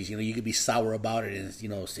different ways. You know, you could be sour about it and, you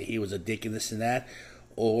know, say he was a dick and this and that,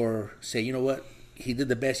 or say, you know what, he did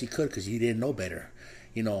the best he could because he didn't know better.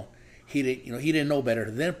 You know, he didn't know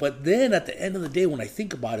better then. But then at the end of the day, when I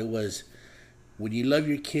think about it, was when you love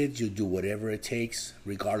your kids, you do whatever it takes,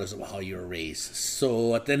 regardless of how you're raised.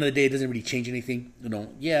 So at the end of the day, it doesn't really change anything. You know,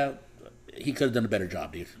 yeah, he could have done a better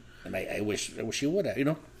job, dude. And I wish he would have. You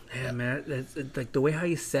know. Yeah, man, it's like the way how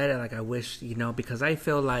you said it, like I wish, you know, because I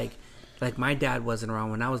feel like my dad wasn't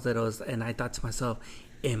around when I was little, and I thought to myself,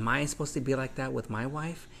 am I supposed to be like that with my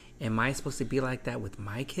wife? Am I supposed to be like that with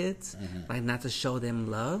my kids? Mm-hmm. Like, not to show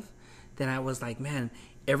them love? then I was like, man,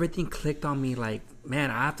 everything clicked on me. Like,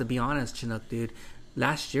 man, I have to be honest, Chinook, dude.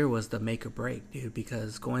 Last year was the make or break, dude,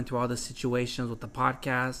 because going through all the situations with the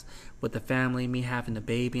podcast, with the family, me having the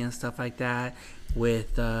baby and stuff like that,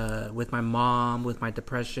 with my mom, with my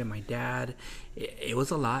depression, my dad, it was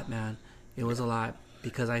a lot, man. It was a lot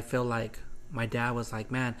because I feel like my dad was like,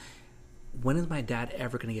 man, when is my dad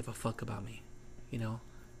ever gonna give a fuck about me? You know?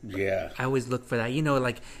 Yeah. I always look for that. You know,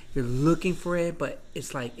 like you're looking for it, but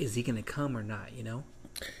it's like, is he gonna come or not? You know?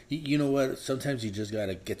 You know what? Sometimes you just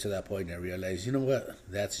gotta get to that point and realize, you know what?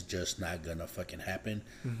 That's just not gonna fucking happen.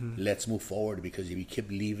 Mm-hmm. Let's move forward, because if you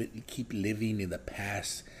keep living in the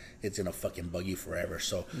past, it's gonna fucking bug you forever.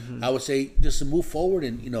 So I would say just to move forward,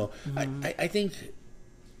 and you know, I think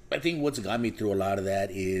what's got me through a lot of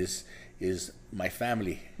that is my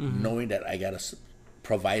family, knowing that I gotta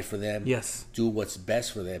provide for them, yes, do what's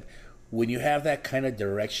best for them. When you have that kind of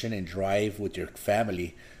direction and drive with your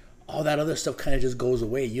family, all that other stuff kind of just goes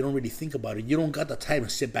away. You don't really think about it. You don't got the time to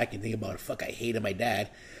sit back and think about, fuck, I hated my dad,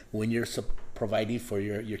 when you're providing for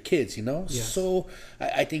your kids, you know? Yes. So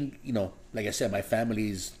I think, you know, like I said, my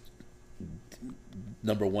family's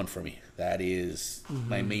number one for me. That is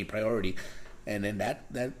my main priority. And then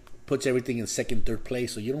that puts everything in second, third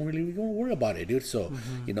place. So you don't worry about it, dude. So,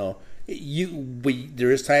 you know,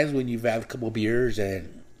 there is times when you've had a couple of beers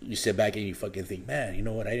and you sit back and you fucking think, man, you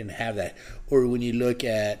know what? I didn't have that. Or when you look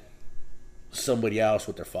at somebody else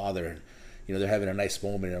with their father, and you know they're having a nice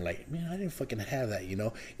moment, and they're like, man, I didn't fucking have that. You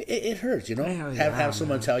know, it hurts. You know, have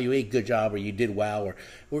someone tell you, hey, good job, or you did well,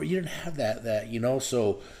 or you didn't have that. You know,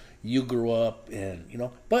 so you grew up, and you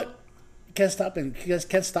know, but you can't stop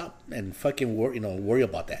and fucking worry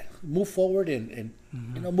about that. Move forward and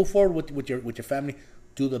you know, move forward with your family.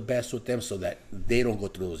 Do the best with them so that they don't go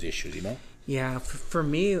through those issues. You know. Yeah, for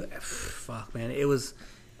me, fuck, man, it was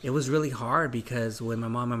really hard, because when my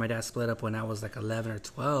mom and my dad split up when I was like 11 or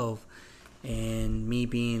 12, and me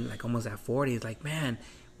being like almost at 40, it's like, man,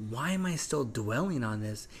 why am I still dwelling on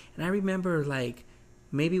this? And I remember, like,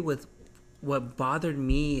 maybe with what bothered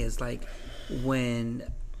me is like when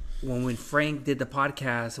Frank did the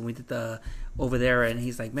podcast and we did the over there, and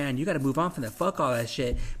he's like, man, you got to move on from that, fuck all that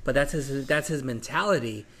shit. But that's his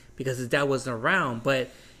mentality, because his dad wasn't around. But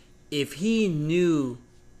if he knew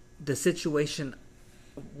the situation,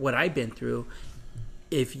 what I've been through,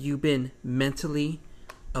 if you've been mentally,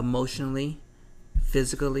 emotionally,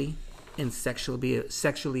 physically, and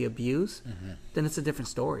sexually abused, then it's a different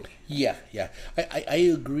story. Yeah. I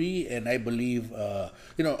agree, and I believe,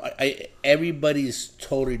 you know, everybody's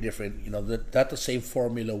totally different. You know, that the same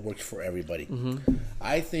formula works for everybody.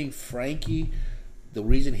 I think Frankie, the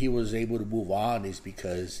reason he was able to move on is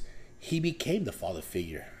because he became the father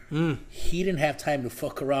figure. He didn't have time to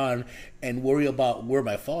fuck around and worry about where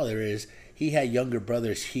my father is. He had younger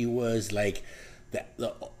brothers. He was like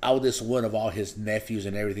the oldest one of all his nephews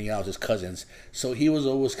and everything else, his cousins. So he was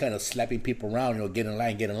always kind of slapping people around, you know, get in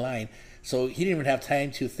line. So he didn't even have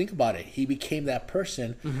time to think about it. He became that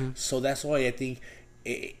person. So that's why I think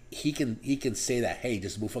he can say that, hey,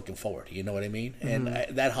 just move fucking forward. You know what I mean? And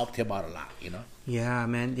that helped him out a lot, you know? Yeah,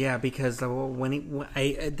 man. Yeah, because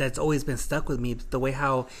that's always been stuck with me. The way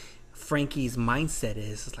how Frankie's mindset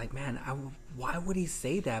is, it's like, man, why would he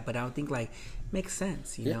say that? But I don't think, like, makes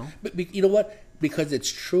sense, you know? But you know what? Because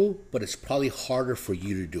it's true, but it's probably harder for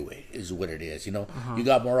you to do it, is what it is, you know? You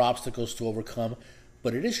got more obstacles to overcome,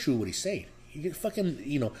 but it is true what he's saying. You get fucking,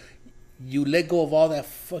 you know, you let go of all that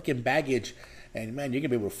fucking baggage, and man, you're gonna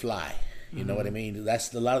be able to fly. You know what I mean?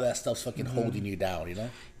 That's a lot of that stuff's fucking holding you down, you know?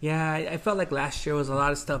 Yeah, I felt like last year was a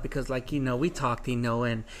lot of stuff because, like, you know, we talked, you know,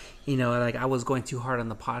 and, you know, like I was going too hard on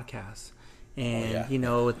the podcast. And, you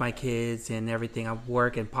know, with my kids and everything, I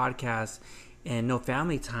work and podcast and no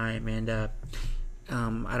family time. And I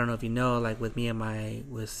don't know if you know, like with me and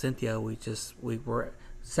with Cynthia, we were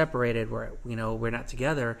separated. We're not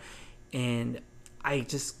together. And I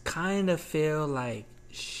just kind of feel like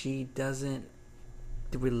she doesn't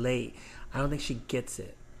relate. I don't think she gets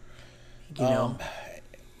it. You know?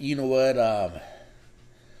 You know what?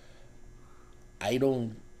 I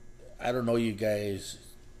don't know you guys,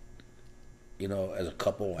 you know, as a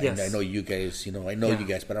couple. Yes. I know you guys, you know, I know you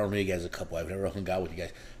guys, but I don't know you guys as a couple. I've never hung out with you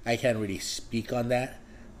guys. I can't really speak on that.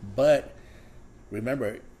 But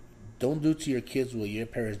remember, don't do to your kids what your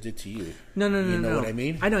parents did to you. No. You know what I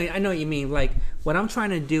mean? I know what you mean. Like, what I'm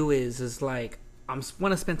trying to do is like, I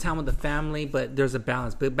want to spend time with the family, but there's a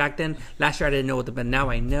balance. But back then, last year, I didn't know but now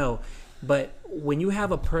I know. But when you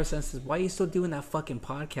have a person that says, why are you still doing that fucking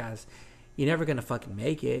podcast? You're never going to fucking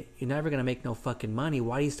make it. You're never going to make no fucking money.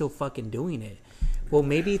 Why are you still fucking doing it? Well,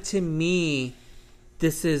 maybe to me,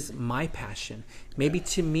 this is my passion. Maybe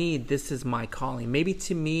to me, this is my calling. Maybe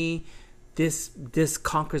to me, this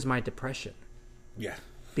conquers my depression. Yeah.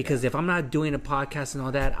 Because if I'm not doing a podcast and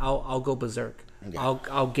all that, I'll go berserk. Yeah.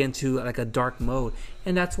 I'll get into like a dark mode,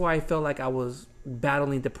 and that's why I felt like I was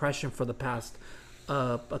battling depression for the past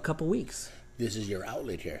a couple weeks. This is your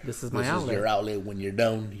outlet here. This is my outlet. This is your outlet. When you're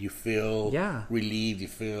done, you feel relieved. You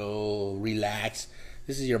feel relaxed.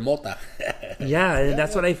 This is your mota. And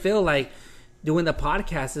that's what I feel like doing the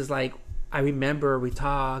podcast is like. I remember we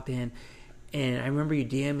talked and I remember you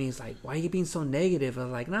DM me. It's like, why are you being so negative? I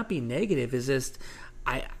was like, not being negative. It's just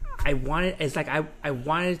I wanted. It's like I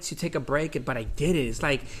wanted to take a break, but I didn't. It's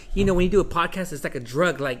like, you know, when you do a podcast, it's like a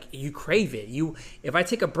drug. Like you crave it. If I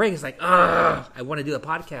take a break, it's like, I want to do a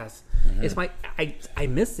podcast. Mm-hmm. It's like I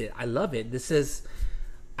miss it. I love it.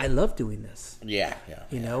 I love doing this. Yeah.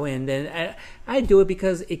 You know, and then I do it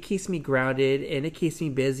because it keeps me grounded and it keeps me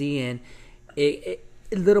busy, and it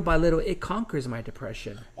little by little it conquers my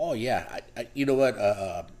depression. Oh yeah, you know what?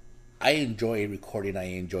 I enjoy recording. I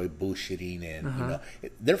enjoy bullshitting, and you know,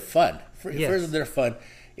 they're fun. First, they're fun.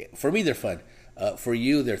 For me, they're fun. For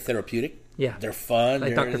you, they're therapeutic. Yeah, they're fun.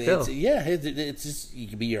 Like Dr. Phil. It's just, you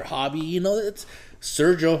can be your hobby. You know, it's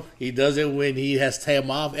Sergio. He does it when he has time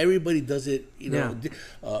off. Everybody does it. You know,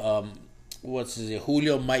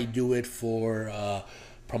 Julio might do it for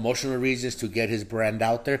promotional reasons to get his brand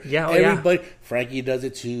out there. Yeah, everybody. Frankie does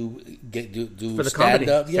it to do for the stand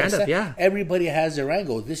up. Yeah. Everybody has their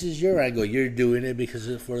angle. This is your angle. You're doing it because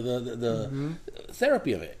for the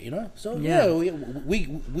therapy of it. You know. So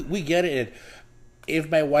we get it. And if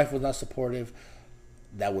my wife was not supportive,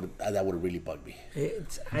 that would have really bugged me.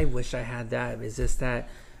 I wish I had that. It's just that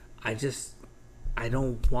I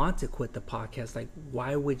don't want to quit the podcast. Like,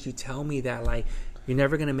 why would you tell me that? Like, you're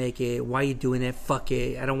never going to make it. Why are you doing it? Fuck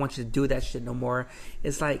it. I don't want you to do that shit no more.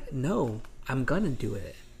 It's like, no, I'm going to do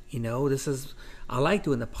it. You know, I like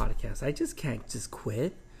doing the podcast. I just can't just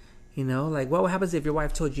quit. You know, like, what happens if your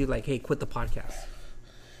wife told you, like, hey, quit the podcast?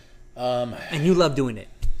 And you love doing it.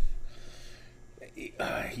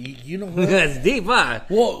 You know what? That's deep, huh?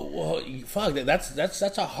 Well, fuck,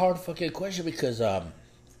 that's a hard fucking question because,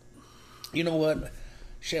 you know what?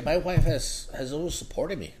 Shit, my wife has always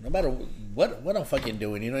supported me, no matter what I'm fucking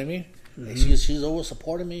doing. You know what I mean? Mm-hmm. She's always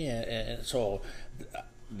supported me, and so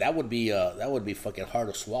that would be fucking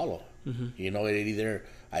hard to swallow. Mm-hmm. You know, either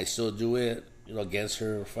I still do it, you know, against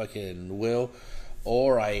her fucking will,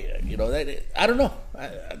 or I don't know.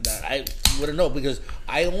 I wouldn't know because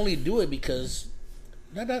I only do it because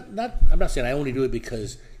not. I'm not saying I only do it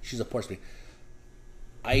because she supports me.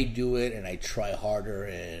 I do it and I try harder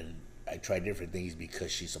and I try different things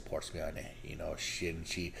because she supports me on it. You know,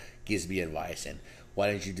 she gives me advice and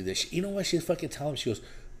why don't you do this? You know what? She's fucking telling me. She goes,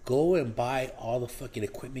 go and buy all the fucking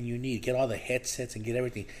equipment you need. Get all the headsets and get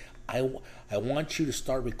everything. I want you to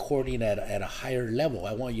start recording at a higher level.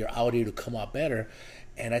 I want your audio to come out better.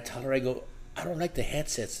 And I tell her, I go, I don't like the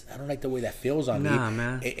headsets. I don't like the way that feels on me. Nah,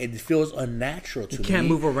 man. It feels unnatural to me. You can't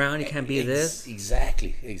move around. You can't be this.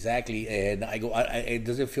 Exactly. And I go, it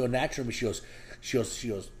doesn't feel natural. But she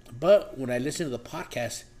goes, but when I listen to the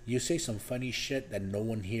podcast, you say some funny shit that no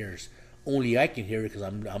one hears. Only I can hear it because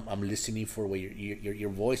I'm listening for your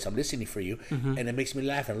voice. I'm listening for you, and it makes me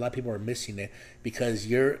laugh. And a lot of people are missing it because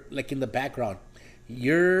you're like in the background.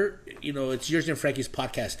 It's yours and Frankie's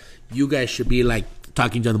podcast. You guys should be like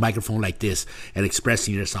talking to the microphone like this and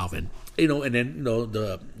expressing yourself, and and then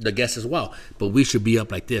the guests as well. But we should be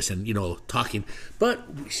up like this and talking. But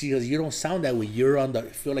she goes, you don't sound that way.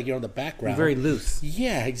 Feel like you're on the background. You're very loose.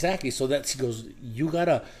 Yeah, exactly. So she goes,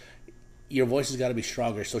 your voice has got to be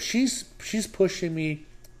stronger. So she's pushing me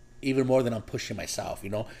even more than I'm pushing myself.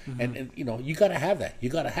 And you got to have that. You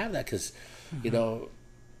got to have that because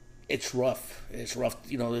it's rough. It's rough.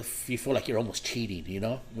 If you feel like you're almost cheating.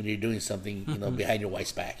 When you're doing something behind your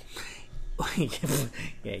wife's back.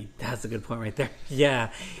 Yeah, that's a good point right there. Yeah.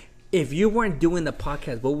 If you weren't doing the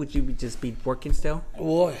podcast, what would you just be working still?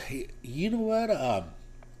 Well, you know what?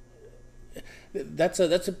 That's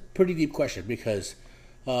a pretty deep question because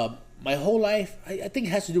my whole life, I think it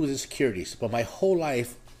has to do with insecurities, but my whole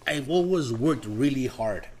life, I've always worked really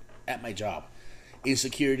hard at my job.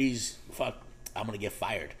 Insecurities, fuck, I'm going to get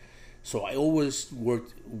fired. So I always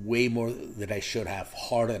worked way more than I should have,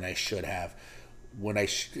 harder than I should have, when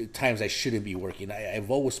times I shouldn't be working. I've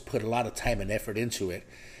always put a lot of time and effort into it.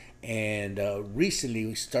 And recently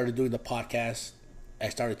we started doing the podcast. I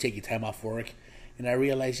started taking time off work, and I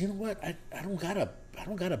realized, you know what? I don't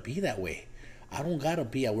gotta be that way. I don't gotta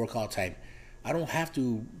be at work all the time. I don't have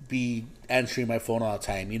to be answering my phone all the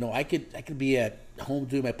time. I could be at home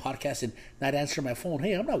doing my podcast and not answer my phone.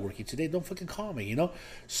 Hey, I'm not working today. Don't fucking call me.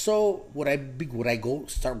 So would I go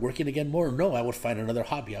start working again more? No, I would find another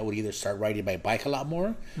hobby. I would either start riding my bike a lot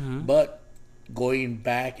more, but going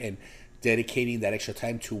back and dedicating that extra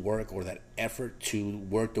time to work or that effort to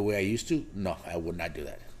work the way I used to, no, I would not do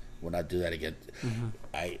that. Would not do that again.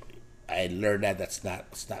 I learned that it's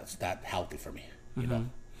not healthy for me.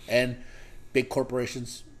 And big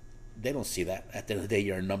corporations, they don't see that. At the end of the day,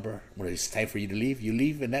 you're a number. When it's time for you to leave, you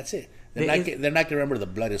leave, and that's it. They're not going to remember the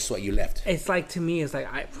blood and sweat you left. It's like, to me, it's like,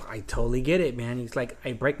 I totally get it, man. It's like,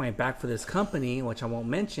 I break my back for this company, which I won't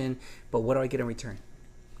mention, but what do I get in return?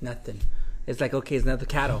 Nothing. It's like, okay, it's another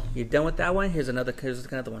cattle. You're done with that one? Here's another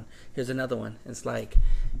one. Here's another one. It's like,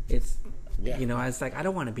 it's like, I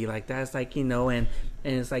don't want to be like that. It's like, and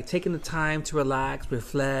it's like taking the time to relax,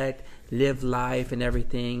 reflect, live life and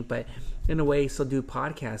everything. But in a way, still do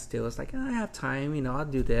podcasts still. It's like, I have time, I'll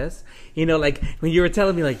do this. Like when you were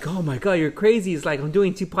telling me like, oh my God, you're crazy. It's like, I'm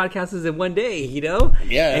doing 2 podcasts in one day,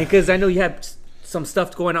 Yeah. And because I know you have some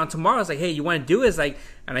stuff going on tomorrow. It's like, hey, you want to do it? It's like,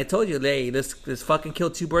 and I told you, hey, let's fucking kill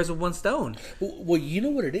 2 birds with 1 stone. Well, you know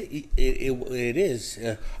what it is? It is.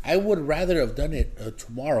 I would rather have done it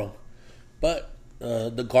tomorrow, but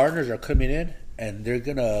the gardeners are coming in and they're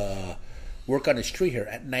gonna work on the street here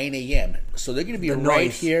at 9 a.m. So they're gonna be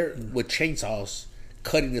right here with chainsaws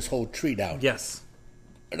cutting this whole tree down. Yes.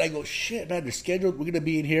 And I go, shit, man, they're scheduled. We're gonna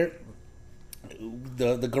be in here.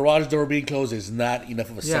 The garage door being closed is not enough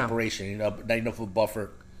of a separation, not enough of a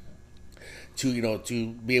buffer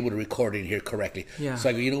to be able to record in here correctly. Yeah. So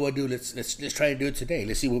I go, you know what, dude? Let's try and do it today.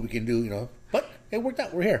 Let's see what we can do. But it worked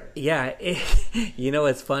out. We're here. Yeah.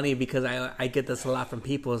 It's funny because I get this a lot from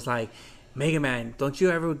people. It's like, Mega Man, don't you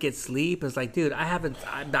ever get sleep? It's like, dude,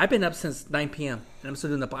 I've been up since 9 p.m. and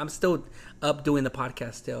I'm still up doing the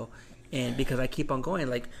podcast still, and because I keep on going.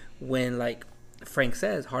 Like when Frank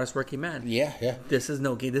says, hardest working man. Yeah. This is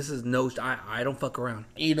no game. This is no. I don't fuck around.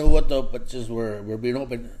 You know what though? But just we're being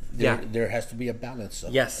open. There has to be a balance. So.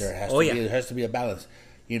 Yes. There has to be a balance.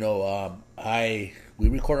 We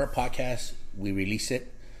record our podcast, we release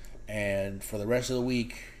it, and for the rest of the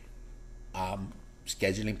week,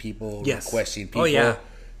 scheduling people, requesting people. I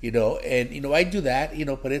do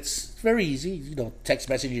that. But it's very easy. Text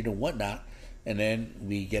messaging and whatnot, and then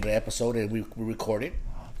we get an episode and we record it.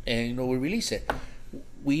 And we release it.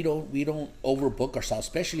 We don't overbook ourselves,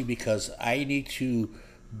 especially because I need to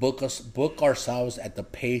book ourselves at the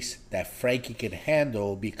pace that Frankie can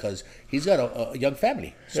handle because he's got a young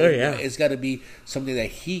family. So it's got to be something that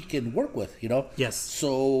he can work with. Yes.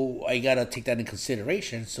 So I gotta take that in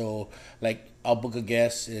consideration. So I'll book a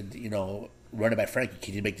guest and run it by Frankie.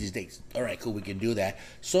 Can you make these dates? All right, cool. We can do that.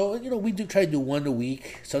 So we do try to do 1 a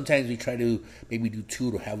week. Sometimes we try to maybe do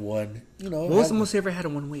 2 to have 1. What was the most you ever had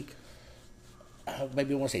in 1 week?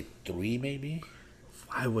 Maybe I want to say 3, maybe.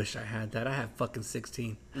 I wish I had that. I have fucking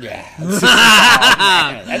 16. Yeah.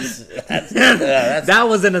 That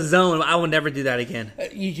was in a zone. I will never do that again.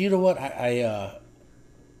 You know what? I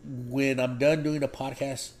when I'm done doing a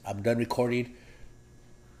podcast, I'm done recording.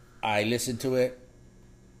 I listen to it.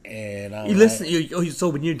 And you listen. So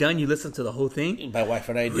when you're done, you listen to the whole thing. My wife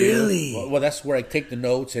and I do. Really? Well, that's where I take the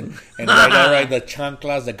notes and write the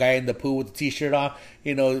chanclas, the guy in the pool with the t-shirt on.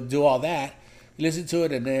 Do all that. You listen to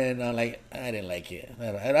it, and then I'm like, I didn't like it.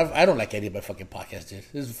 I don't like any of my fucking podcasts. Dude.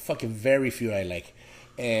 There's fucking very few I like,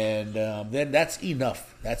 and then that's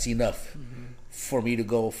enough. That's enough for me to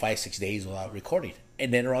go 5-6 days without recording.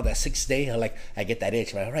 And then around that 6th day, I get that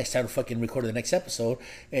itch. I'm like, all right, it's time to fucking record the next episode,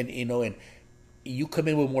 and you come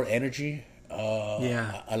in with more energy,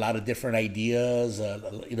 a lot of different ideas.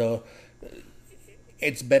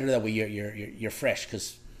 It's better that way. You're fresh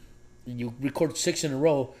because you record 6 in a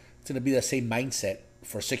row. It's gonna be the same mindset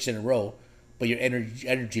for 6 in a row, but your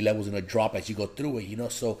energy level is gonna drop as you go through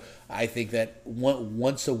it. So I think that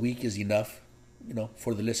once a week is enough.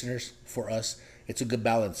 For the listeners, for us, it's a good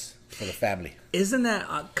balance for the family. Isn't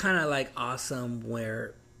that kind of awesome?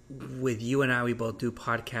 Where with you and I, we both do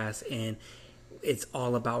podcasts and it's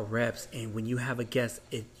all about reps, and when you have a guest,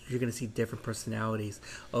 you're gonna see different personalities.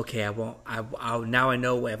 Okay, I'll now I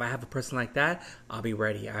know if I have a person like that, I'll be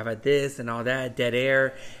ready. I have this and all that dead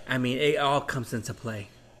air. I mean, it all comes into play.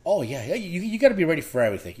 Oh yeah, you got to be ready for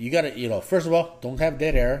everything. You got to, first of all, don't have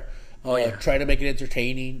dead air. Try to make it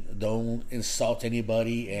entertaining. Don't insult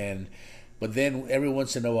anybody, but then every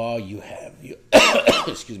once in a while you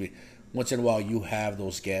excuse me. Once in a while you have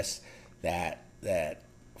those guests that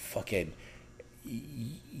fucking.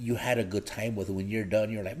 You had a good time with it. When you're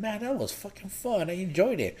done, you're like, man, that was fucking fun. I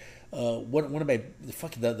enjoyed it. One of my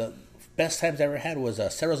fucking best times I ever had was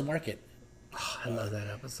Sarah's Market. Oh, I love that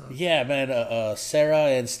episode. Yeah, man. Sarah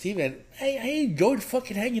and Steven, I enjoyed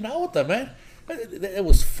fucking hanging out with them, man. It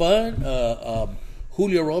was fun.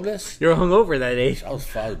 Julio Robles. You're hungover that age. I was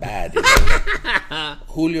bad.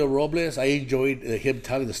 Julio Robles, I enjoyed him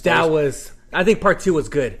telling the stories. I think part 2 was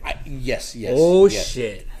good. Yes. Yes.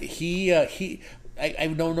 Shit.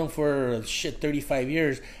 I've known him for 35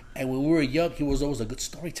 years, and when we were young, he was always a good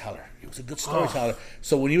storyteller.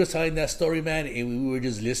 So when he was telling that story, man, and we were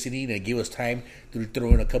just listening and give us time to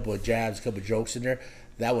throw in a couple of jabs, a couple of jokes in there,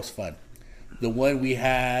 that was fun. The one we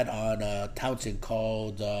had on Townsend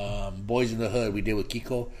called Boys in the Hood, we did with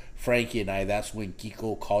Kiko, Frankie, and I. That's when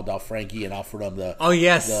Kiko called out Frankie and offered him the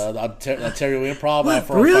Ontario Improv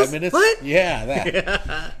for 5 minutes. What? Yeah,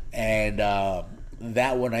 that. And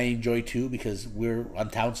that one I enjoyed too because we're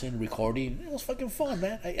on Townsend recording. It was fucking fun,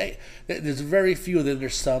 man. There's very few of them.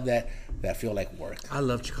 There's some that feel like work. I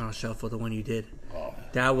love Chicano Shuffle, the one you did. Oh.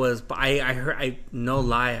 That was, I heard, no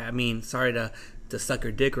lie. I mean, sorry to suck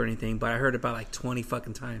your dick or anything, but I heard about like 20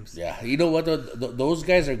 fucking times. Yeah, you know what? Those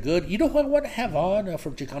guys are good. You know what I want to have on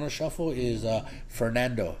from Chicano Shuffle is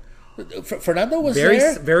Fernando. Fernando was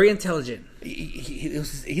very intelligent.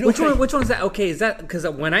 Which one's that? Okay, is that because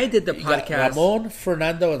when I did the podcast, Ramon,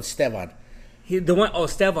 Fernando, and Esteban.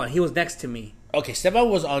 Esteban. He was next to me. Okay, Esteban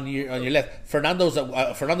was on your left. Fernando's.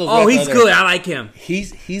 Oh, he's good. I like him.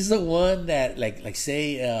 He's the one that like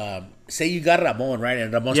say you got Ramon, right?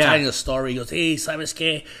 And Ramon's telling a story. He goes, "Hey, ¿sabes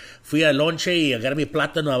qué? Fui a lonche y agarré mi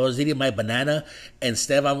plátano. I was eating my banana." And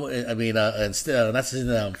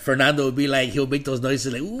Fernando would be like, he'll make those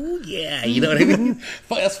noises like, "Ooh, yeah," you know what I mean?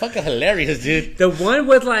 That's fucking hilarious, dude. The one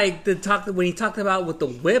with like when he talked about with the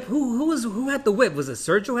whip. Who had the whip? Was it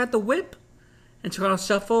Sergio who had the whip? And Chicano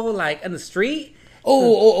Shuffle, like in the street.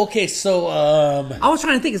 Oh, okay. So I was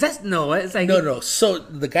trying to think. It's like no. So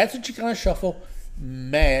the guys from Chicano Shuffle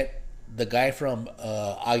met the guy from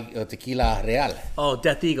Tequila Real. Oh,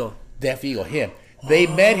 Death Eagle, him. They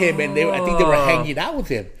met him, and I think they were hanging out with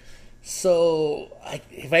him. So,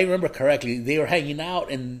 if I remember correctly, they were hanging out,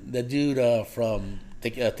 and the dude from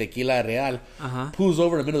Tequila Real pulls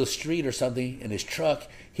over in the middle of the street or something in his truck.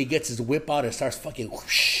 He gets his whip out and starts fucking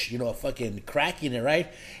whoosh, fucking cracking it, right?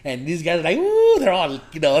 And these guys are like, ooh, they're all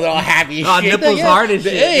happy. Oh, nipples hard and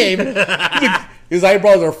shit. His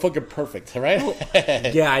eyebrows are fucking perfect, right?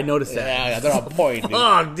 Yeah, I noticed that. Yeah, they're on point, dude.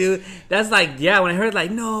 Oh, dude. That's like, when I heard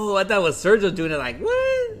like, no, I thought it was Sergio doing it, like,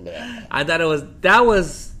 what? Yeah. I thought that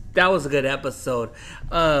was a good episode.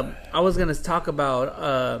 I was going to talk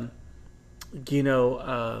about,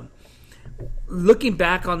 looking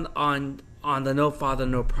back on the No Father,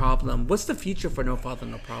 No Problem. What's the future for No Father,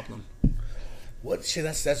 No Problem?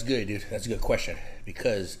 That's good, dude. That's a good question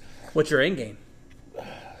because what's your end game?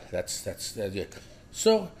 That's good.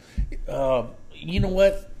 So, you know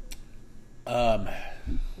what?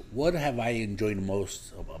 What have I enjoyed the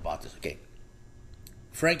most about this? Okay,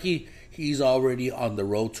 Frankie, he's already on the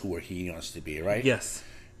road to where he wants to be, right? Yes.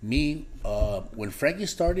 Me, when Frankie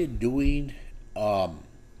started doing the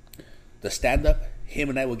stand-up, him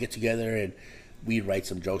and I would get together and we'd write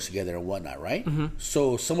some jokes together and whatnot, right? Mm-hmm.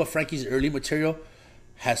 So some of Frankie's early material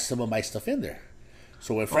has some of my stuff in there.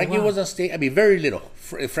 So when Frankie was on stage, I mean, very little.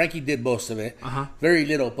 Frankie did most of it. Very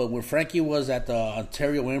little. But when Frankie was at the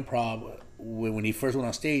Ontario Improv, when he first went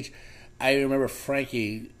on stage, I remember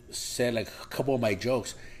Frankie said like a couple of my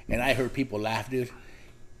jokes, and I heard people laugh, dude.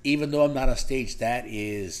 Even though I'm not on stage, that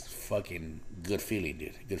is fucking good feeling,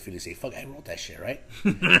 dude. Good feeling to say, fuck, I wrote that shit, right?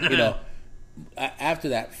 After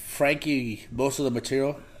that, Frankie, most of the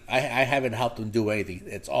material, I haven't helped him do anything.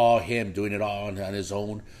 It's all him doing it all on his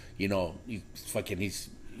own. He's on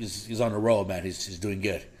the road, man. He's doing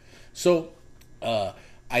good. So, I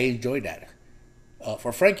enjoyed that.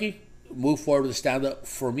 For Frankie, move forward with the stand-up.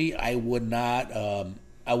 For me, I wouldn't mind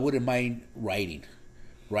writing.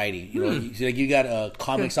 You got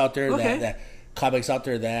comics out there that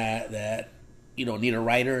need a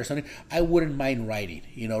writer or something. I wouldn't mind writing.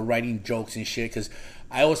 Writing jokes and shit because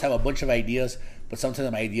I always have a bunch of ideas. But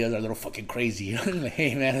sometimes my ideas are a little fucking crazy. Like,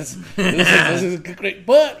 hey man, this is great.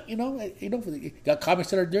 But you got comics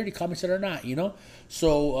that are dirty, comics that are not.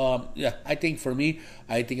 So I think for me,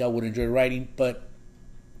 I would enjoy writing. But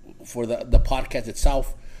for the podcast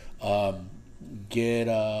itself, get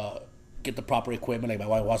the proper equipment. Like my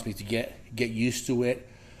wife wants me to get used to it,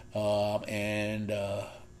 and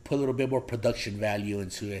put a little bit more production value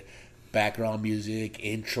into it. Background music,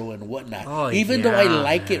 intro, and whatnot. Though I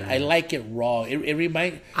like it raw. I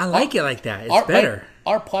like it like that. It's better.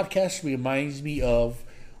 Our podcast reminds me of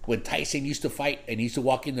when Tyson used to fight and he used to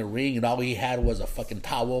walk in the ring and all he had was a fucking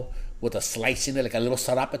towel with a slice in it, like a little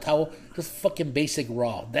sarapa towel. Just fucking basic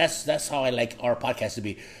raw. That's how I like our podcast to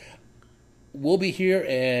be. We'll be here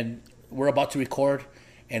and we're about to record,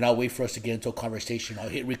 and I'll wait for us to get into a conversation. I'll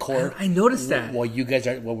hit record. I noticed that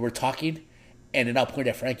while we're talking, and then I'll point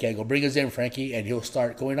at Frankie. I go, "Bring us in, Frankie," and he'll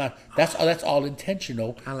start going on. That's all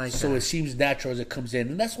intentional. I like so that. it seems natural as it comes in,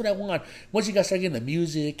 and that's what I want. Once you guys start getting the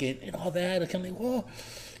music and all that, I'm kind of like,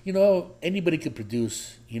 well, anybody could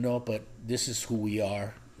produce, but this is who we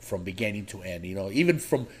are from beginning to end. Even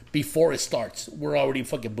from before it starts, we're already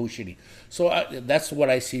fucking bullshitting. So that's what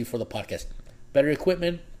I see for the podcast. Better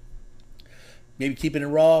equipment, maybe keeping it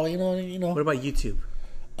raw. What about YouTube?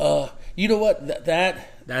 You know what?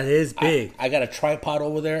 That is big. I got a tripod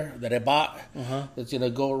over there that I bought. Uh-huh. That's gonna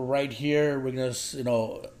go right here. We're gonna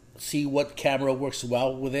see what camera works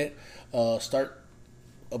well with it. Start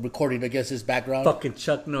recording against this background. Fucking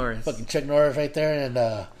Chuck Norris right there,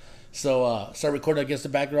 and so start recording against the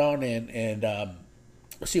background and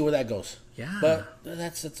we'll see where that goes. Yeah, but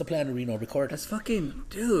that's the plan to record. That's fucking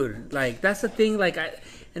dude. Like that's the thing.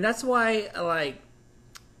 And that's why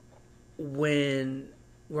when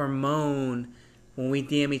Ramon, when we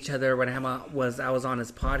DM each other, when I was on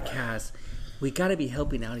his podcast, we got to be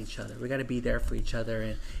helping out each other. We got to be there for each other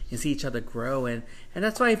and see each other grow. And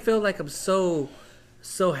that's why I feel like I'm so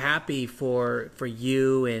happy for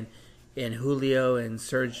you and Julio and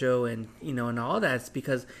Sergio and and all that. It's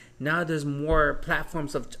because now there's more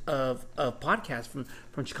platforms of podcasts from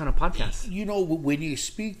Chicano Podcasts. When you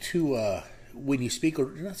speak to when you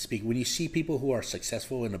see people who are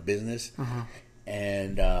successful in a business, uh-huh.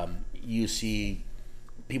 and you see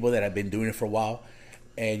people that have been doing it for a while,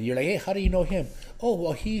 and you're like, hey, how do you know him? Oh,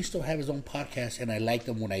 well, he used to have his own podcast, and I liked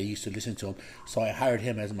him when I used to listen to him, so I hired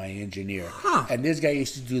him as my engineer. Huh. And this guy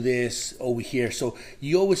used to do this over here. So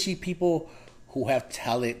you always see people who have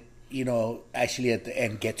talent, actually at the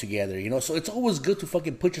end get together, So it's always good to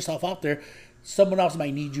fucking put yourself out there. Someone else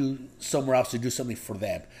might need you somewhere else to do something for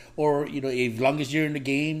them. Or, as long as you're in the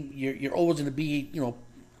game, you're always going to be,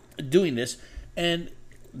 doing this. And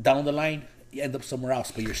down the line, you end up somewhere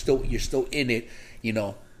else, but you're still in it,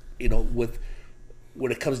 with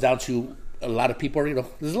when it comes down to a lot of people,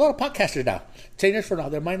 there's a lot of podcasters now. 10 years from now,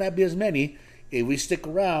 there might not be as many. If we stick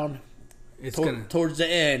around towards the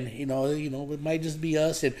end, it might just be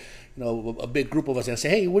us and, a big group of us and say,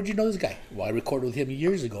 hey, where'd you know this guy? Well, I recorded with him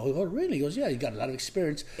years ago. Oh, really? He goes, yeah, he got a lot of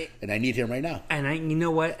experience and I need him right now. And you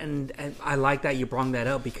know what? And I like that you brought that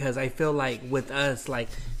up because I feel like with us, like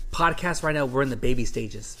podcasts right now, we're in the baby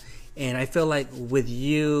stages. And I feel like with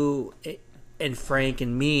you and Frank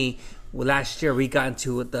and me, last year we got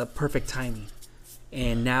into the perfect timing.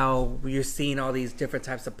 And now you're seeing all these different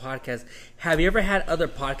types of podcasts. Have you ever had other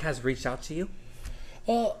podcasts reach out to you?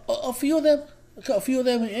 A few of them.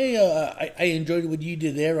 Hey, I enjoyed what you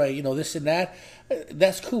did there. This and that.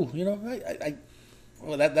 That's cool.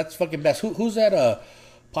 That's fucking best. Who's that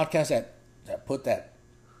podcast that put that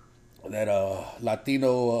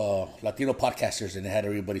Latino podcasters and it had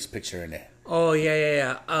everybody's picture in it? Oh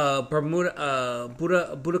yeah. Buddha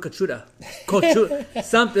Cachuda.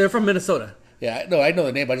 Something. They're from Minnesota. Yeah, no, I know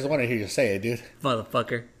the name. I just want to hear you say it, dude.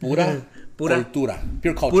 Motherfucker. Pura cultura.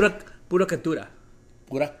 Pure culture. Pura cultura.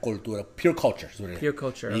 Pura cultura. Pure culture. Pure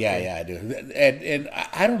culture. Okay. Yeah, dude. And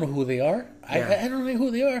I don't know who they are. Yeah. I don't know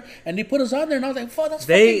who they are. And they put us on there, and I was like, "Fuck, that's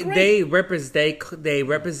fucking great." They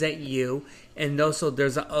represent you, and also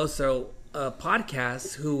there's also a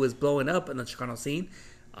podcast who was blowing up in the Chicano scene.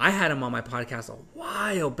 I had him on my podcast a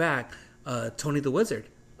while back. Tony the Wizard.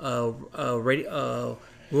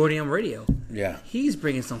 Rhodium Radio. Yeah. He's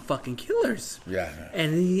bringing some fucking killers. Yeah.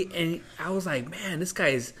 And I was like, man, this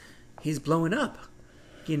guy's he's blowing up.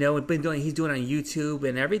 He's doing it on YouTube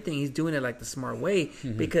and everything. He's doing it like the smart way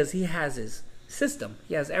because he has his system.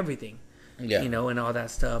 He has everything. Yeah. And all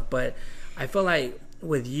that stuff. But I feel like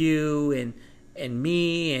with you and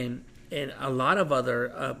me and a lot of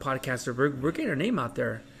other podcasters, we're getting our name out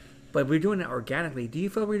there. But we're doing it organically. Do you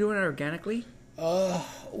feel we're doing it organically?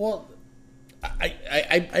 Well,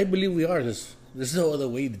 I believe we are. There's no other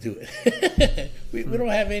way to do it. we don't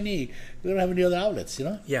have any other outlets,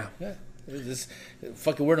 Yeah.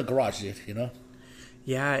 We're in a garage, dude,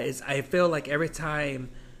 Yeah, I feel like every time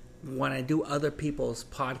when I do other people's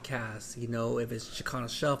podcasts, if it's Chicano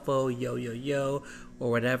Shuffle, Yo,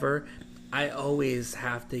 or whatever, I always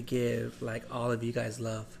have to give like all of you guys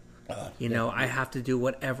love. I have to do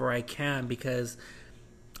whatever I can because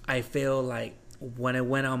I feel like when I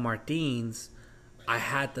went on Martin's, I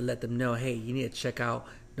had to let them know, hey, you need to check out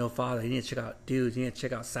No Father, you need to check out Dudes, you need to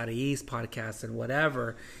check out Sadi's podcast and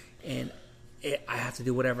whatever. And I have to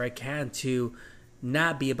do whatever I can to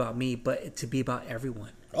not be about me, but to be about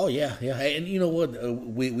everyone. Oh yeah, yeah, and you know what?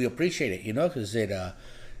 We appreciate it, because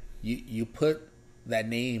you put that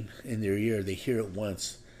name in their ear, they hear it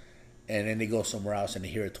once, and then they go somewhere else and they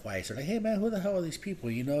hear it twice. They're like, "Hey man, who the hell are these people?"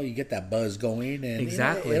 You get that buzz going, and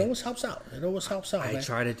exactly, it always helps out. I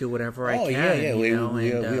try to do whatever I can. Yeah,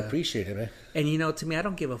 we appreciate it, man. And to me, I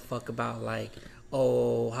don't give a fuck about like,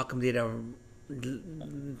 oh, how come they don't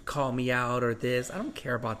call me out or this. I don't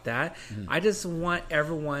care about that. I just want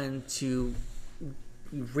everyone to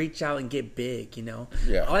reach out and get big,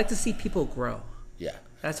 Yeah. I like to see people grow. Yeah.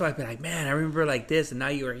 That's why I've been like, man, I remember like this and now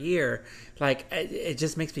you're here. Like, it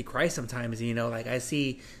just makes me cry sometimes, Like, I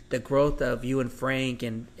see the growth of you and Frank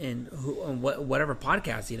and whatever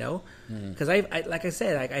podcast, Because I like I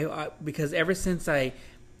said, because ever since I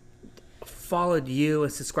followed you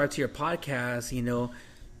and subscribed to your podcast,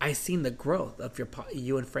 I seen the growth of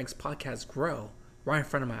you and Frank's podcast grow right in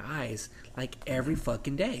front of my eyes, like every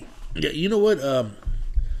fucking day. Yeah, you know what?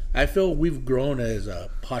 I feel we've grown as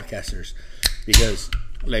podcasters because,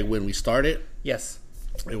 like, when we started, yes,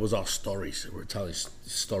 it was all stories. We're telling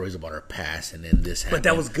stories about our past, and then this happened. But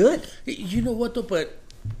that was good. You know what though? But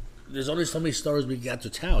there's only so many stories we got to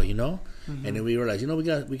tell, Mm-hmm. And then we realized,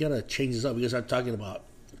 we gotta change this up. We gotta start talking about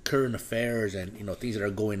current affairs and things that are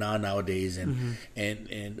going on nowadays, and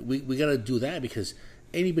and we gotta do that because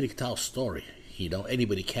anybody can tell a story.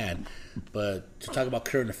 Anybody can, but to talk about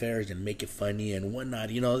current affairs and make it funny and whatnot,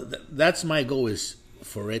 that's my goal, is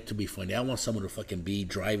for it to be funny. I want someone to fucking be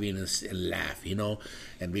driving and laugh,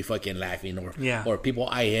 and be fucking laughing, or people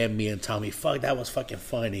IM me and tell me, "Fuck, that was fucking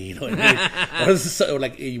funny," you know what I mean? So,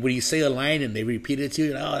 like when you say a line and they repeat it to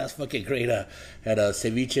you, "Oh, that's fucking great." At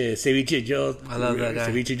Ceviche Joe, I love that guy.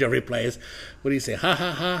 Ceviche Joe replies, "What do you say? Ha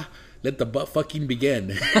ha ha." Let the butt fucking begin.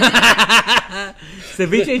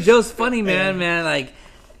 Ceviche Joe's funny, man. Man, like,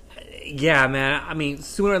 yeah, man. I mean,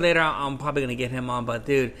 sooner or later, I'm probably gonna get him on. But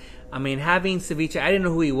dude, I mean, having Ceviche, I didn't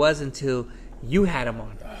know who he was until you had him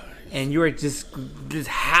on, and you were just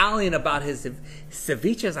howling about his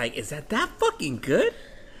Ceviche. I was like, is that fucking good?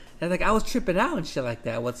 And like, I was tripping out and shit like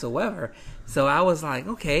that whatsoever. So I was like,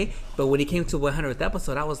 okay. But when he came to 100th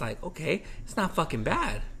episode, I was like, okay, it's not fucking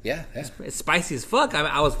bad. Yeah. It's spicy as fuck.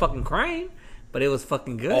 I was fucking crying, but it was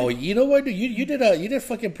fucking good. Oh, you know what? You did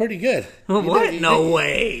fucking pretty good. What? No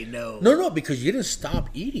way. No, because you didn't stop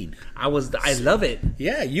eating. I love it.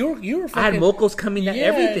 Yeah, you were. Fucking, I had mocos coming down,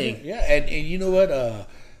 everything. Yeah, and you know what?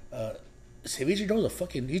 Ceviche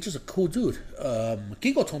Joe's he's just a cool dude.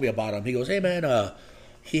 Kiko told me about him. He goes, hey man,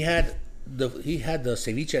 he had the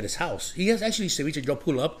ceviche at his house. He has actually Ceviche Joe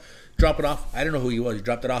pull up, drop it off. I don't know who he was. He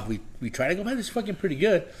dropped it off. We tried to go, man, this is fucking pretty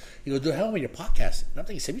good. He goes, dude, how am I your podcast? And I'm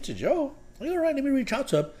thinking, Ceviche Joe? I'm like, all right, let me reach out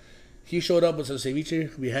to him. He showed up with some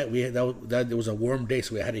ceviche. We had that. It was a warm day,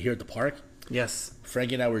 so we had it here at the park. Yes.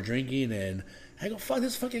 Frankie and I were drinking, and I go, fuck,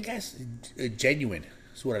 this fucking guy's genuine.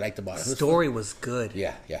 That's what I liked about it. The story was good.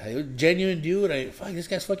 Yeah. It was genuine, dude. Fuck, this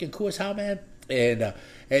guy's fucking cool as hell, man. And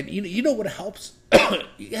you know what helps?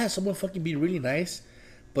 Yeah, someone fucking be really nice,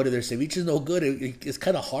 but if their ceviche is no good, it's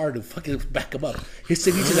kind of hard to fucking back him up. His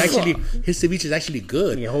ceviche is actually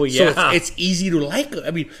good. Oh yeah, so it's easy to like.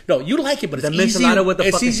 I mean, no, you like it, but it's easy. With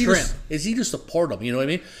the fucking shrimp. It's easy to support them. You know what I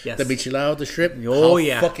mean? Yes. The michelada with the shrimp. Oh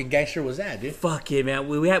yeah, fucking gangster was that, dude? Fuck it, man.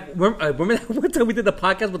 We had remember that one time we did the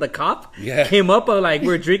podcast with the cop? Yeah. Came up like we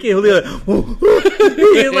were drinking. Julio,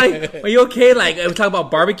 like, are you okay? Like, we talking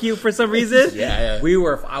about barbecue for some reason. Yeah.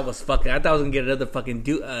 I was fucking. I thought I was gonna get another fucking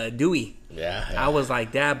Dewey. Yeah. I was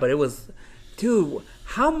like that, but it was, dude.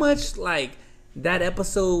 How much like that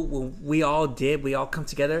episode when we all come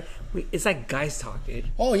together? It's like guys talk, dude.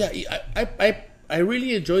 Oh yeah, I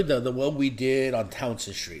really enjoyed the one we did on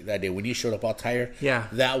Townsend Street that day when you showed up all tired. Yeah,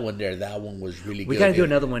 that one was really good. We gotta do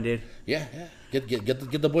another one, dude. Yeah. Get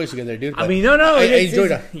the boys together, dude. I mean, no. I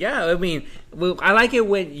enjoyed that. Yeah, I mean, I like it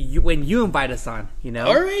when you invite us on.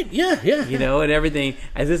 All right, yeah. And everything.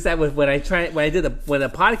 As this that when I did the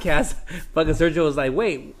podcast, fucking Sergio was like,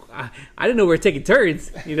 wait, I didn't know we were taking turns.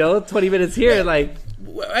 20 minutes here, yeah. Like.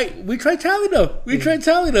 We tried telling them.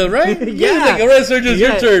 Right? Yeah. Like, all right, Sergio, it's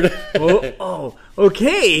your turn. Oh,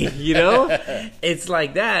 okay. It's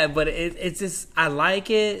like that, but it's just I like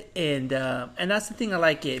it, and that's the thing I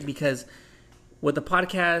like it because with the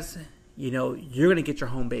podcast, you're gonna get your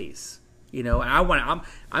home base. And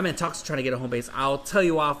I'm in talks trying to get a home base. I'll tell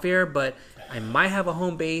you off air, but I might have a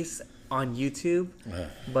home base on YouTube,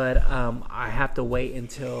 but I have to wait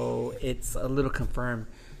until it's a little confirmed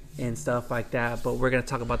and stuff like that. But we're gonna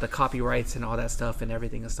talk about the copyrights and all that stuff and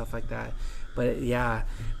everything and stuff like that. But yeah,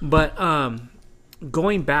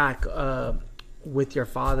 going back with your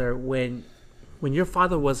father, when when your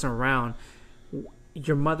father wasn't around,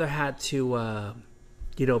 your mother had to,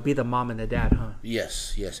 be the mom and the dad, huh?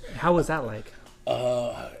 Yes. How was that like?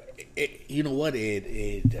 You know what?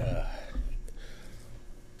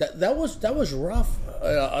 That was rough.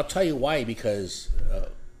 I'll tell you why. Because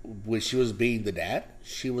when she was being the dad,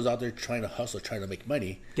 she was out there trying to hustle, trying to make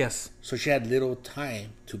money. Yes. So she had little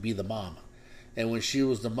time to be the mom. And when she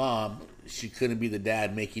was the mom, she couldn't be the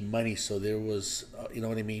dad making money. So there was, you know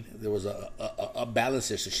what I mean? There was a balance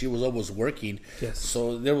there. So she was always working. Yes.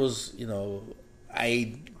 So there was,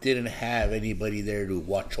 I didn't have anybody there to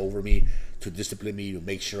watch over me, to discipline me, to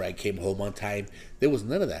make sure I came home on time. There was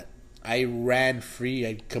none of that. I ran free.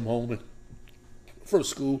 I'd come home from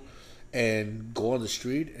school and go on the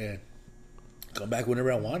street and come back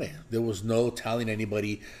whenever I wanted. There was no telling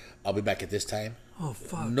anybody, I'll be back at this time. Oh,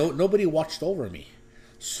 fuck. Nobody watched over me.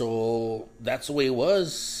 So that's the way it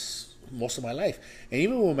was most of my life. And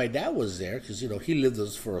even when my dad was there, because, he lived with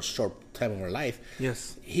us for a short time of our life.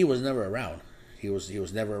 Yes. He was never around. He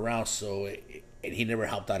was never around, and he never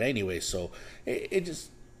helped out anyway. So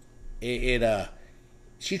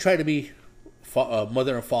she tried to be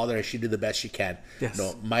mother and father, and she did the best she can. Yes.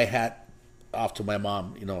 My hat off to my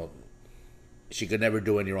mom. She could never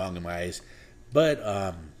do any wrong in my eyes.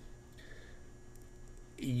 But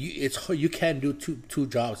you can't do two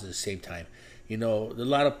jobs at the same time. A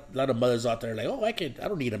lot of mothers out there are like, oh, I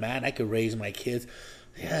don't need a man. I could raise my kids.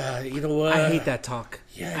 Yeah, you know what? I hate that talk.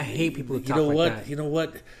 Yeah, I hate people who talk like that. You know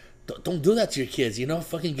what? Don't do that to your kids.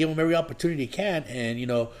 Fucking give them every opportunity you can,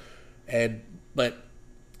 but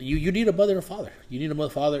you need a mother and father. You need a mother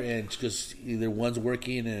and father, and because either one's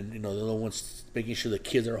working and the other one's making sure the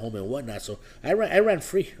kids are home and whatnot. So I ran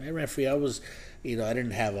free. I was, I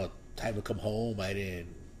didn't have a time to come home. It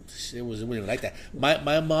wasn't even like that.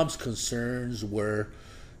 My mom's concerns were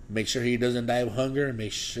make sure he doesn't die of hunger,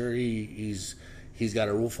 make sure he's got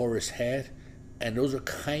a roof over his head, and those are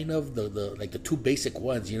kind of the two basic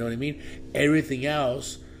ones. You know what I mean? Everything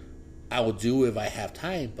else I will do if I have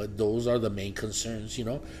time, but those are the main concerns.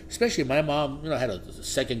 Especially my mom. Had a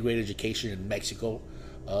second grade education in Mexico.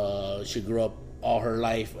 She grew up all her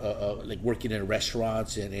life, like working in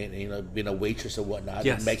restaurants and being a waitress and whatnot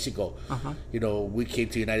in Mexico. Uh-huh. We came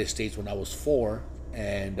to the United States when I was 4,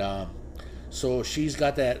 and so she's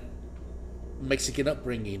got that Mexican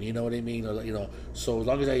upbringing. You know what I mean? So as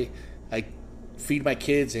long as I feed my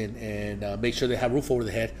kids and make sure they have a roof over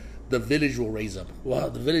their head, the village will raise them. Well,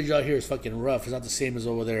 the village out here is fucking rough. It's not the same as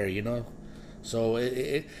over there. So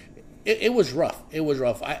it was rough. It was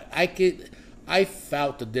rough. I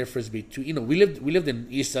felt the difference between, we lived in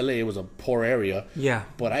East LA. It was a poor area. Yeah.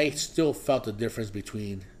 But I still felt the difference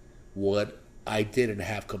between what I didn't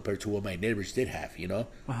have compared to what my neighbors did have,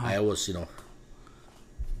 Uh-huh. I was,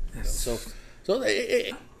 so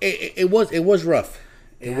it was rough.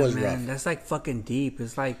 It was rough. That's like fucking deep.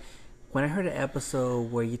 It's like when I heard an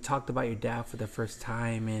episode where you talked about your dad for the first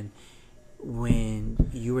time and when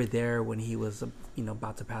you were there when he was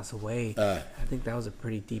about to pass away. I think that was a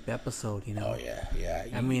pretty deep episode. Oh yeah.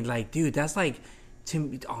 I mean, like, dude, that's like,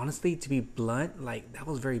 honestly, to be blunt, like, that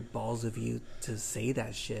was very balls of you to say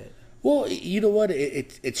that shit. Well, you know what?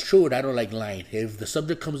 It's true, and I don't like lying. If the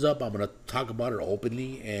subject comes up, I'm gonna talk about it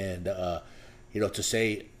openly, and to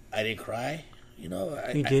say I didn't cry. You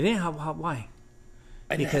didn't? Why?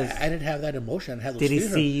 Because I didn't have that emotion. I had those did he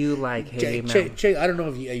feelings. see you like, hey, man? Check, I don't know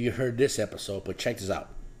if you heard this episode, but check this out.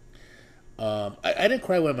 I didn't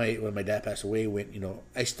cry when my dad passed away. When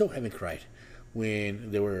I still haven't cried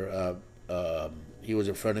when they were he was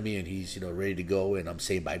in front of me and he's ready to go and I'm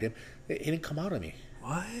saying bye to him. It didn't come out of me.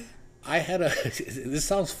 What? I had this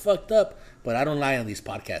sounds fucked up, but I don't lie on these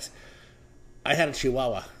podcasts. I had a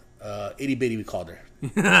Chihuahua, itty bitty we called her,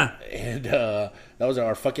 and that was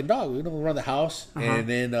our fucking dog. We run the house, uh-huh. And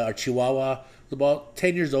then our Chihuahua was about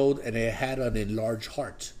 10 years old, and it had an enlarged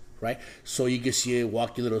heart. Right, so you can see it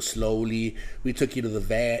walking a little slowly. We took you to the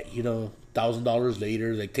vet, $1,000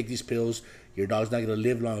 later. Like, take these pills. Your dog's not gonna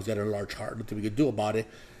live long. It's got a large heart. Nothing we can do about it.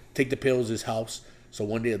 Take the pills. This helps. So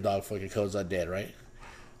one day the dog fucking comes out dead. Right.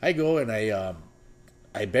 I go and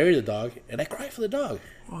I bury the dog and I cry for the dog.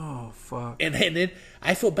 Oh fuck. And then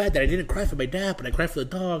I feel bad that I didn't cry for my dad, but I cried for the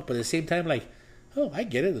dog. But at the same time, like, oh, I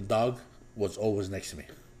get it. The dog was always next to me.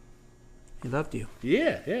 He loved you.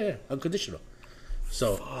 Yeah, unconditional.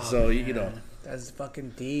 So man. That's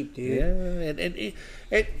fucking deep, dude. Yeah,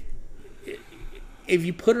 and if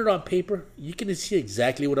you put it on paper, you can see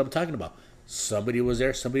exactly what I'm talking about. Somebody was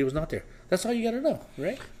there, somebody was not there. That's all you got to know,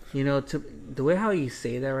 right? The way how you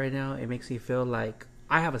say that right now, it makes me feel like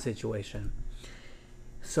I have a situation.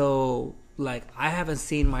 So, like, I haven't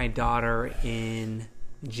seen my daughter in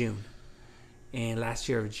June. and last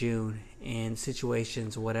year of June, and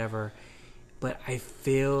situations, whatever. But I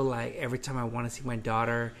feel like every time I want to see my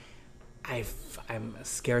daughter, I'm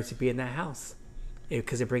scared to be in that house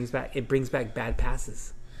because it brings back bad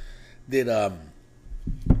passes. Did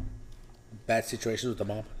bad situations with the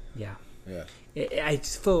mom? Yeah. Yeah. I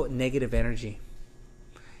just feel negative energy,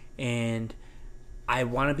 and I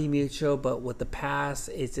want to be mutual, but with the past,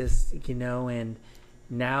 it's just, and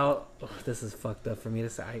now this is fucked up for me to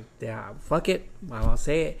say. Fuck it, I'll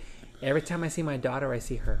say it. Every time I see my daughter, I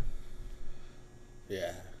see her.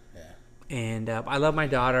 Yeah. And I love my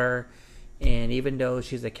daughter, and even though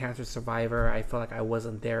she's a cancer survivor, I feel like I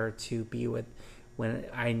wasn't there to be with when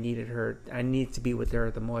I needed her. I needed to be with her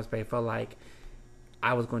the most, but I felt like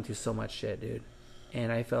I was going through so much shit, dude,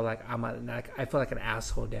 and I feel like I feel like an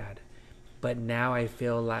asshole dad. But now I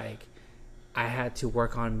feel like I had to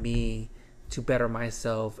work on me to better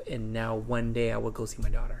myself, and now one day I will go see my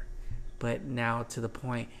daughter. But now to the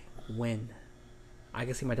point when I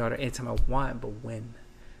can see my daughter anytime I want, but when?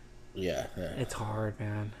 Yeah. It's hard,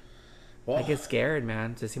 man. Well, I get scared,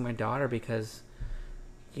 man, to see my daughter because,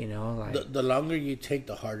 like... The longer you take,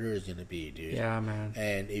 the harder it's going to be, dude. Yeah, man.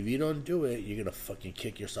 And if you don't do it, you're going to fucking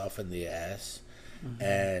kick yourself in the ass. Mm-hmm.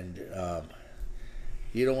 And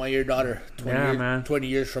you don't want your daughter 20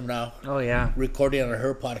 years from now recording on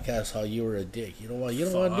her podcast how you were a dick. You don't want to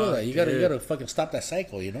do that. You gotta fucking stop that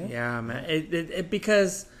cycle, Yeah, man.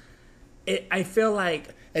 Because I feel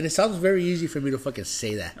like... And it sounds very easy for me to fucking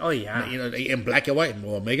say that. Oh, yeah. In black and white.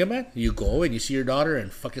 Well, Mega Man, you go and you see your daughter and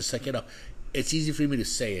fucking suck it up. It's easy for me to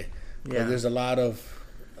say it. But there's a lot of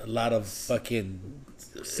fucking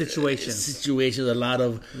situations, a lot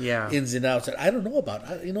of ins and outs that I don't know about.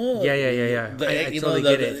 I totally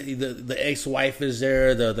get it. The ex-wife is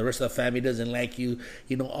there. The rest of the family doesn't like you.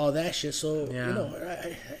 All that shit. So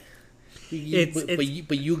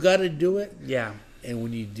but you got to do it. Yeah. And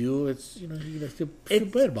when you do, it's you feel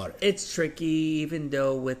bad about it. It's tricky, even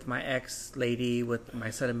though with my ex lady, with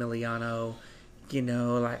my son Emiliano,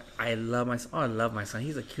 like I love my son. Oh, I love my son.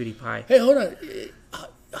 He's a cutie pie. Hey, hold on.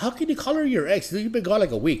 How can you call her your ex? You've been gone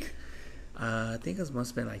like a week. I think it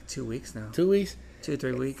must have been like 2 weeks now. 2 weeks?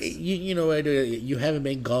 2-3 weeks. You haven't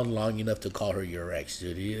been gone long enough to call her your ex,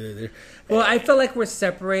 dude. Well, I feel like we're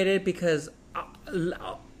separated because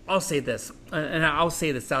I'll say this, and I'll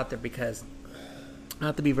say this out there because I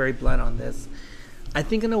have to be very blunt on this. I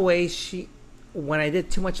think in a way when I did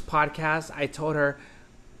too much podcast, I told her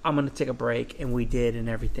I'm going to take a break, and we did, and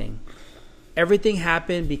everything. Everything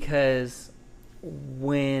happened because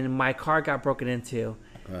when my car got broken into,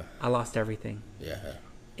 I lost everything. Yeah.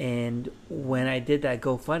 And when I did that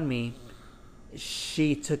GoFundMe,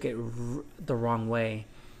 she took it the wrong way.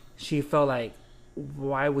 She felt like,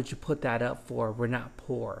 why would you put that up for? We're not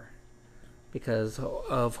poor. Because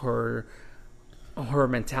of her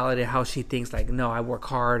mentality, how she thinks like, no, I work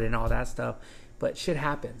hard and all that stuff. But shit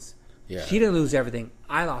happens. Yeah. She didn't lose everything.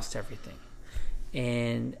 I lost everything.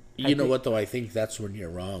 And you know what, though? I think that's when you're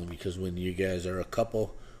wrong, because when you guys are a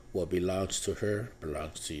couple, what belongs to her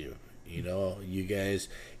belongs to you. You guys,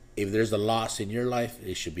 if there's a loss in your life,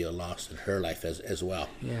 it should be a loss in her life as well.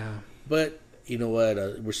 Yeah. But you know what?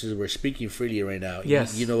 We're speaking freely right now.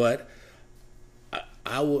 Yes. You know what?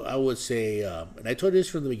 I would say, and I told you this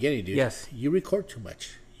from the beginning, dude. Yes. You record too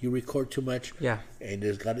much. Yeah. And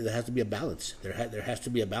there has to be a balance. There has to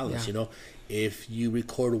be a balance. Yeah. If you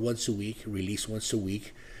record once a week, release once a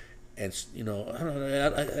week, and I don't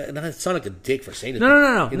know. And I sound like a dick for saying it.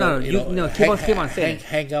 No. Keep on saying it.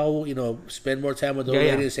 Hang out. Spend more time with the old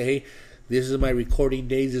lady and say, hey, this is my recording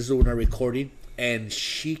days. This is when I'm recording, and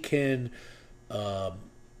she can.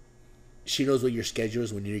 She knows what your schedule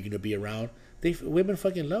is when you're going to be around. Women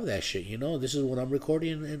fucking love that shit. This is when I'm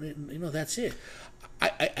recording, and that's it.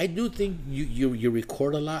 I do think you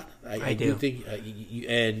record a lot. I do think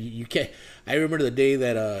you can't. I remember the day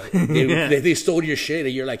that they stole your shit,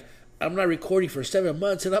 and you're like, I'm not recording for 7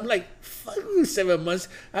 months, and I'm like, fuck you, 7 months.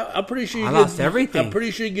 I'm pretty sure I lost everything. I'm pretty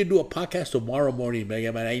sure you can do a podcast tomorrow morning,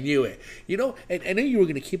 Mega Man. I knew it. And I knew you were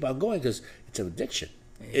gonna keep on going because it's an addiction.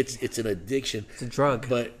 It's an addiction. It's a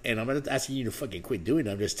drug. And I'm not asking you to fucking quit doing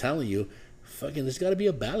it. I'm just telling you. Fucking, there's got to be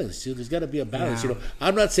a balance, dude. There's got to be a balance. Yeah.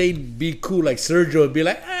 I'm not saying be cool like Sergio and be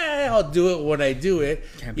like, I'll do it when I do it.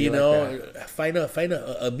 Can't be like that. Find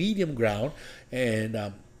a medium ground and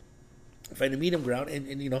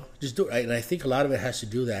just do it. And I think a lot of it has to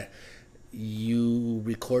do that you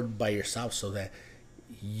record by yourself so that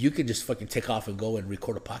you can just fucking take off and go and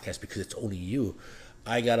record a podcast because it's only you.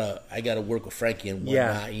 I gotta work with Frankie and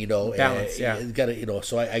whatnot, balance, and,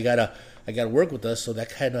 so I gotta work with us, so that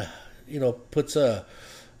kind of puts a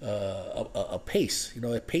a pace. You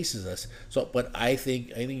know, it paces us. So, but I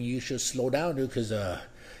think you should slow down, dude, because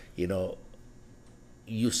you know,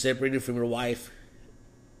 you separated from your wife,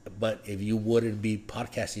 but if you wouldn't be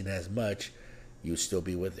podcasting as much, you'd still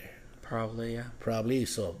be with her. Probably, yeah. Probably.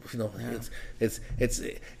 So, you know, it's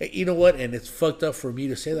you know what, and it's fucked up for me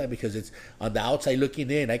to say that because it's on the outside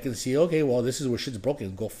looking in. I can see, okay, well, this is where shit's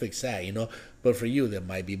broken. Go fix that, you know. But for you, there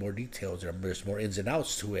might be more details. There's more ins and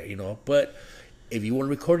outs to it, you know. But if you weren't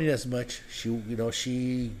recording as much,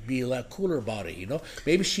 she'd be a lot cooler about it, you know.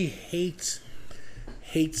 Maybe she hates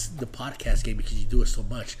the podcast game because you do it so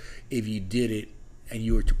much. If you did it and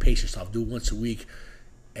you were to pace yourself, do it once a week,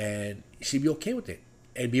 and she'd be okay with it.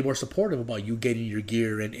 And be more supportive about you getting your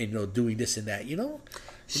gear and you know, doing this and that, you know?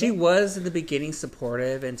 She was in the beginning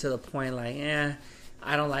supportive and to the point like,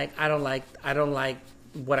 I don't like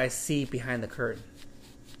what I see behind the curtain.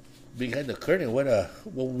 Behind the curtain? What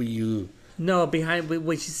were you? No, behind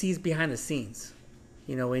what she sees behind the scenes.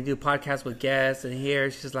 You know, when you do podcasts with guests and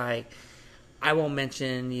here she's like, I won't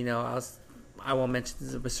mention, you know, I won't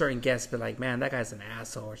mention a certain guest, but like, man, that guy's an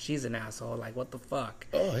asshole or she's an asshole. Like, what the fuck?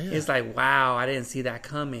 Oh yeah. It's like, wow, I didn't see that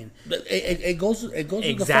coming. It goes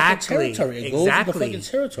exactly. with the fucking territory. It goes with the fucking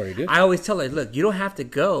territory, dude. I always tell her, look, you don't have to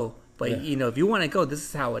go, but you know, if you want to go, this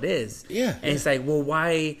is how it is. Yeah. And it's like, well,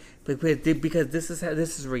 why? Because this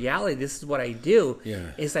is reality. This is what I do.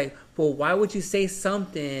 Yeah. It's like, well, why would you say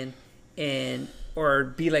something or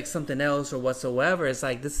be like something else or whatsoever? It's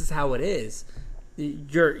like, this is how it is.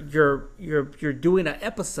 You're doing an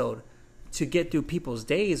episode to get through people's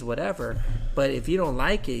days, whatever. But if you don't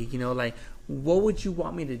like it, you know, like, what would you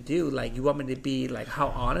want me to do? Like, you want me to be like how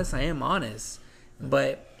honest? I am honest,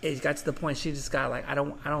 but it got to the point she just got like, I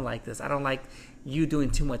don't like this. I don't like you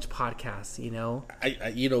doing too much podcasts. You know,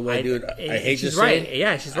 you know what, dude? I hate she's to right. say,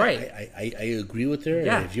 Yeah, she's right. I agree with her.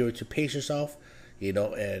 Yeah. And if you were to pace yourself, you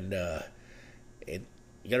know, and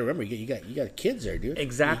you gotta remember, you got kids there, dude.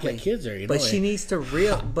 Exactly. You got kids there, you know. But she needs to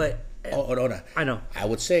But no. I know. I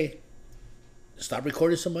would say stop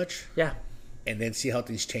recording so much. Yeah. And then see how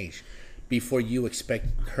things change before you expect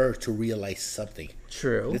her to realize something.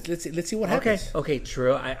 True. Let's see what happens. Okay.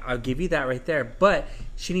 True. I'll give you that right there. But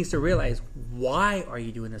she needs to realize, why are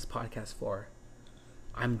you doing this podcast for?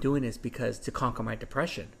 I'm doing this because to conquer my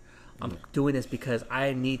depression. I'm doing this because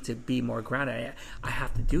I need to be more grounded. I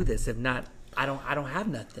have to do this. If not, I don't have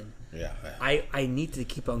nothing. Yeah. I need to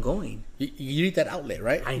keep on going. You need that outlet,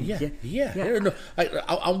 right? Yeah. No,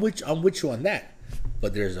 I'm with you on that.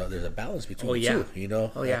 But there's a balance between the two, you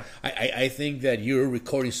know. Oh yeah. I think that you're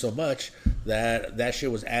recording so much that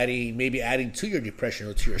shit was adding to your depression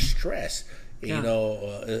or to your stress, you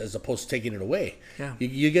know, as opposed to taking it away. Yeah.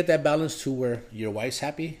 You get that balance to where your wife's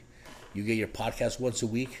happy. You get your podcast once a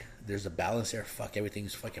week. There's a balance there. Fuck,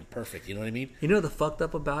 everything's fucking perfect. You know what I mean? You know the fucked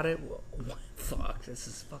up about it? Fuck, this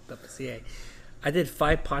is fucked up to see. I did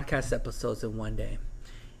 5 podcast episodes in one day.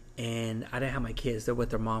 And I didn't have my kids. They're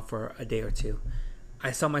with their mom for a day or two.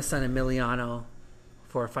 I saw my son Emiliano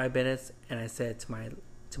for 5 minutes. And I said to my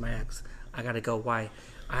ex, I got to go. Why?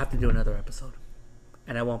 I have to do another episode.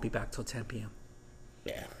 And I won't be back till 10 p.m.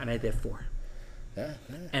 Yeah. And I did 4. Yeah.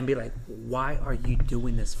 And be like, why are you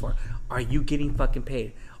doing this for? Are you getting fucking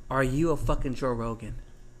paid? Are you a fucking Joe Rogan?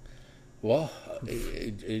 Well,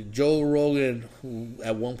 Joe Rogan, who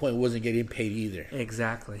at one point wasn't getting paid either.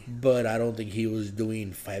 Exactly. But I don't think he was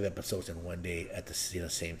doing 5 episodes in one day at the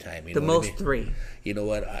same time. You the know most what I mean? 3. You know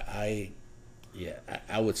what? I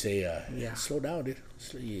would say slow down, dude.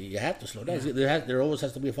 You have to slow down. Yeah. There always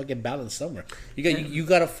has to be a fucking balance somewhere. You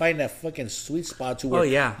got to find that fucking sweet spot to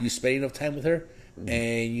where you spend enough time with her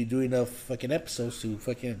and you do enough fucking episodes to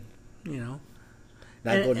fucking, you know,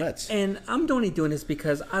 not go nuts. And I'm only doing this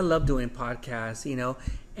because I love doing podcasts, you know,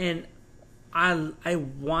 and I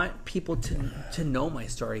want people to know my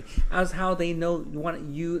story. As how they know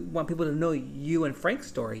you want people to know you and Frank's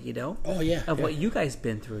story, you know. Oh yeah. Of what you guys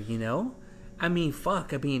been through, you know. I mean,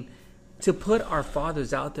 fuck. I mean, to put our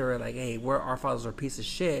fathers out there like, hey, our fathers are a piece of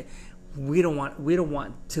shit. We don't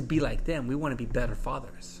want to be like them. We want to be better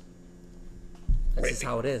fathers. That's just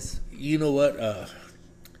how it is. You know what?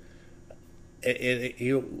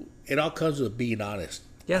 It all comes with being honest.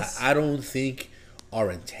 Yes. I don't think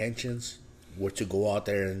our intentions were to go out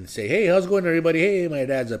there and say, hey, how's it going, everybody? Hey, my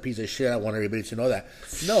dad's a piece of shit. I want everybody to know that.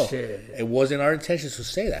 No, it wasn't our intentions to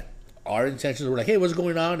say that. Our intentions were like, hey, what's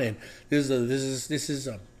going on? And this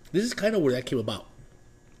is kind of where that came about.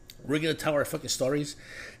 We're gonna tell our fucking stories,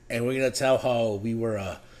 and we're gonna tell how we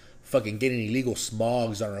were fucking getting illegal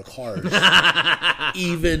smogs on our cars,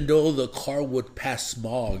 even though the car would pass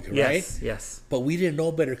smog, right? Yes. But we didn't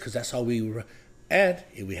know better because that's how we were. And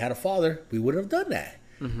if we had a father, we would have done that.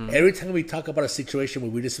 Every time we talk about a situation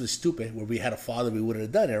where we did something stupid, where we had a father, we wouldn't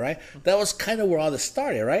have done it, right? That was kind of where all this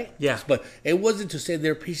started, right? Yeah. But it wasn't to say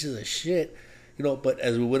they're pieces of shit, but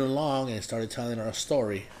as we went along and started telling our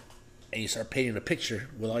story, and you start painting a picture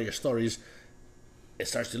with all your stories, it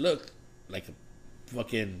starts to look like a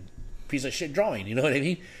fucking piece of shit drawing, you know what I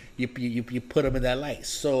mean? You put them in that light.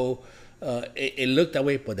 So it looked that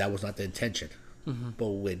way, but that was not the intention. But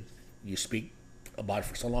when you speak about it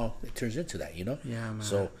for so long, it turns into that, Yeah, man.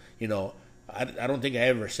 So, I don't think I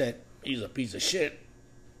ever said he's a piece of shit.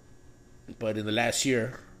 But in the last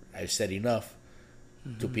year, I've said enough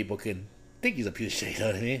so people can think he's a piece of shit, you know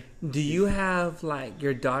what I mean? Do you have, like,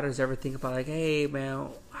 your daughters ever think about, like, hey, man,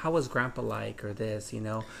 how was Grandpa like, or this,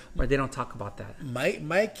 Or they don't talk about that?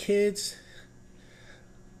 My kids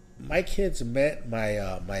met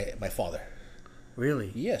my father.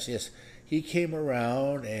 Really? Yes. He came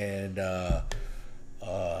around and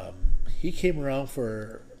he came around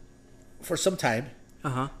for some time.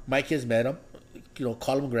 My kids met him.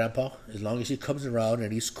 Call him Grandpa. As long as he comes around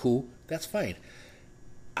and he's cool, that's fine.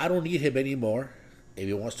 I don't need him anymore. If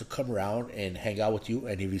he wants to come around and hang out with you,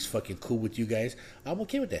 and if he's fucking cool with you guys, I'm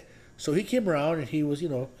okay with that. So he came around and he was,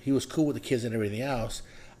 he was cool with the kids and everything else.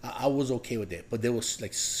 I was okay with it, but there was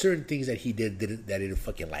like certain things that he did that I didn't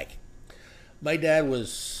fucking like. My dad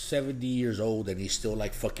was 70 years old and he's still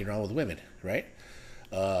like fucking around with women, right?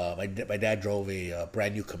 My dad drove a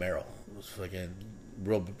brand new Camaro. It was fucking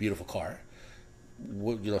real beautiful car.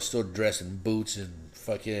 Still dressed in boots and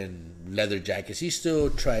fucking leather jackets. He still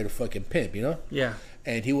tried to fucking pimp, Yeah.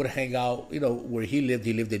 And he would hang out, where he lived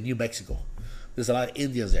in New Mexico. There's a lot of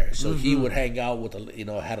Indians there. So he would hang out with,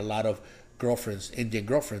 had a lot of girlfriends, Indian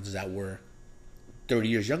girlfriends that were 30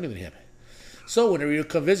 years younger than him. So whenever he would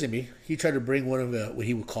come visit me, he tried to bring one of what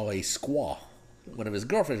he would call a squaw, one of his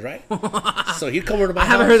girlfriends, right? So he'd come over to my house.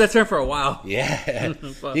 I haven't heard that term for a while. Yeah.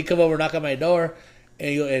 He'd come over, knock on my door,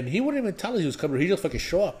 and he wouldn't even tell us he was coming. He'd just fucking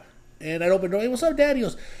show up. And I'd open the door. Hey, what's up, Dad? He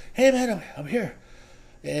goes, hey, man, I'm here.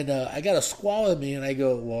 And I got a squaw with me. And I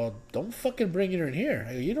go, well, don't fucking bring her in here.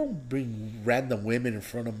 I go, you don't bring random women in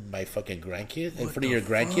front of my fucking grandkids, in front of your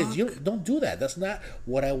grandkids. You don't do that. That's not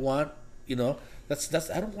what I want. That's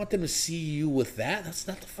I don't want them to see you with that. That's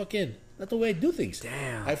not the way I do things.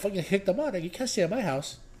 Damn. I fucking kicked them out. Like, you can't stay at my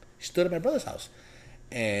house. He stood at my brother's house.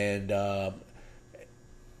 And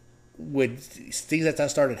when things like that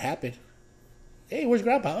started happening, hey, where's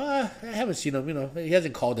Grandpa? I haven't seen him. He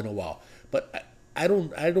hasn't called in a while. But I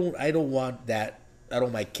don't want that. I don't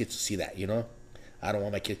want my kids to see that. I don't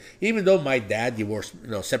want my kids. Even though my dad divorced,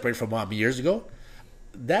 separated from Mom years ago,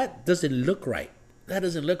 that doesn't look right. That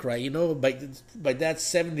doesn't look right. My dad's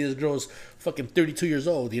 70. This girl's fucking 32 years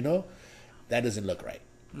old. That doesn't look right.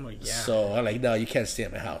 Oh, yeah. So I'm like, no, you can't stay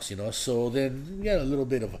at my house. So then we had a little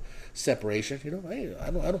bit of a separation. Hey, I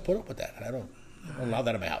don't put up with that. I don't allow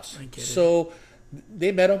that in my house. I get it. So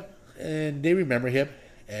they met him and they remember him,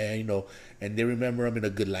 and and they remember him in a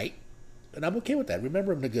good light, and I'm okay with that.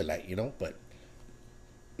 Remember him in a good light, But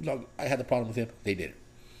I had the problem with him. They didn't.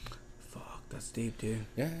 Fuck, that's deep, dude.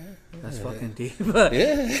 Yeah. That's fucking deep.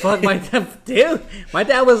 Yeah. Fuck my dad, dude. My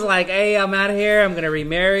dad was like, "Hey, I'm out of here. I'm gonna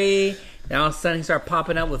remarry." And all of a sudden, he started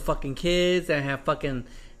popping up with fucking kids. And I have fucking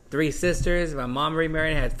 3 sisters. My mom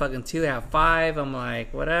remarried. I had fucking 2. I have 5. I'm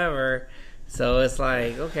like, whatever. So it's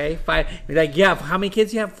like, okay, 5. You're like, yeah. How many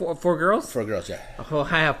kids you have? 4 girls? 4 girls, yeah. Oh,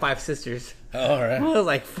 I have 5 sisters. All right. I was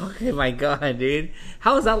like, fucking my god, dude.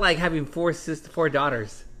 How is that like having 4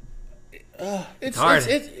 daughters? It's hard.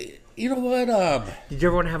 You know what? Did you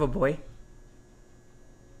ever want to have a boy?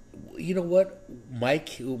 You know what? My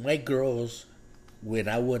girls, when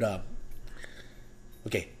I would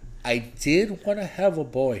okay, I did want to have a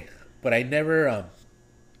boy, but I never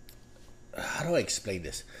how do I explain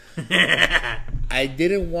this? I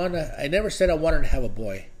never said I wanted to have a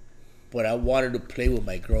boy, but I wanted to play with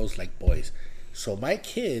my girls like boys. So my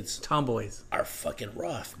kids, Tomboys, are fucking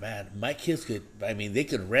rough, man. My kids they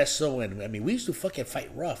could wrestle, and we used to fucking fight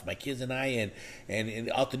rough, my kids and I, and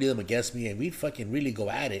alternate them against me, and we'd fucking really go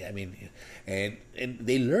at it. And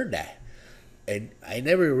they learned that. And I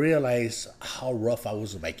never realized how rough I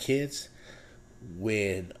was with my kids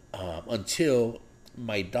until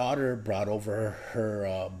my daughter brought over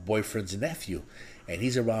her boyfriend's nephew, and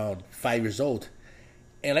he's around 5 years old.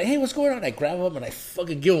 And like, hey, what's going on? I grab him and I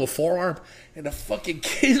fucking give him a forearm. And the fucking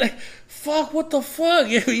kid's like, fuck, what the fuck?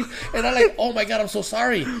 You know what I mean? And I'm like, oh my God, I'm so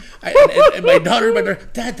sorry. And my daughter,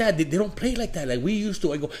 Dad, they don't play like that. Like we used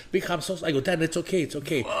to. I go, Big, I'm so sorry. I go, Dad, it's okay. It's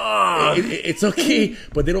okay. It's okay.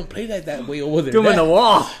 But they don't play like that way over there. Threw him on the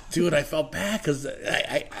wall. Dude, I felt bad because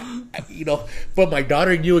I you know, but my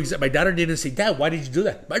daughter knew my daughter didn't say, Dad, why did you do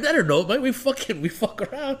that? My daughter knows. We fuck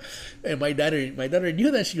around. And my daughter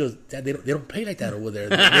knew that. She goes, Dad, they don't play like that over there.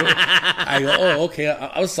 I go, oh, okay.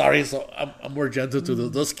 I'm sorry. So I'm more gentle to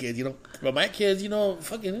those kids, you know. But my kids, you know,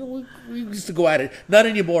 fucking, you know, we used to go at it. Not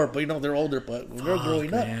anymore, but you know, they're older. But when they're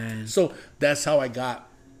growing up, so that's how I got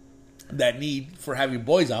that need for having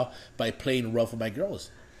boys out by playing rough with my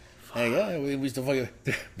girls. And yeah, we used to fucking.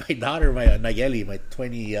 My daughter, my Nayeli, my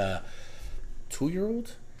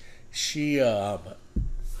 22-year-old, she's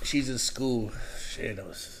in school. Shit, it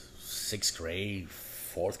was 6th grade,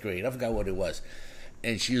 4th grade. I forgot what it was.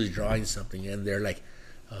 And she was drawing something, and they're like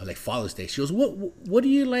Father's Day. She goes, "What do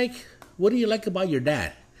you like? What do you like about your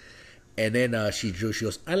dad?" And then she drew. She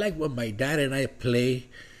goes, "I like when my dad and I play."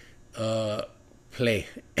 And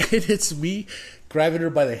it's me grabbing her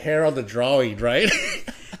by the hair on the drawing, right?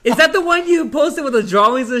 Is that the one you posted with the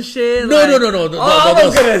drawings and shit? No. I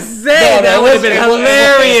was gonna say that would have been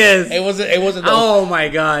hilarious. It wasn't. Oh my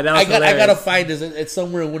God, that was hilarious. I gotta find this. It's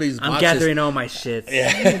somewhere in one of these boxes. I'm gathering all my shit.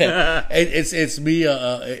 Yeah, it's me.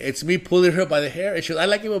 It's me pulling her by the hair, and she goes, "I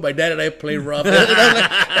like it when my dad and I play rough." and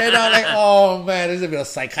I'm like, "Oh man, there's gonna be a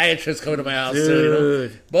psychiatrist coming to my house soon." You know?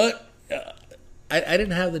 But I didn't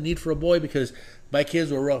have the need for a boy because my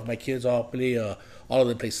kids were rough. My kids all of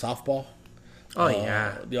them play softball. Oh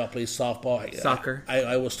yeah, they all play softball, soccer.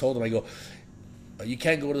 I was told them, I go, you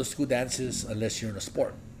can't go to the school dances unless you're in a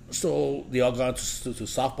sport. So they all gone to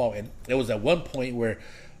softball, and there was at one point where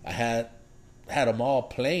I had them all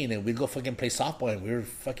playing, and we'd go fucking play softball, and we were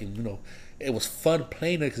fucking, you know, it was fun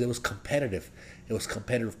playing it because it was competitive. It was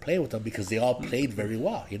competitive playing with them because they all played very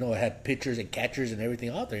well. You know, I had pitchers and catchers and everything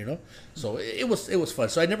out there. You know, so it was fun.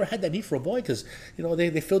 So I never had that need for a boy because you know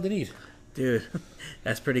they filled the need. Dude,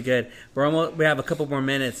 that's pretty good. We have a couple more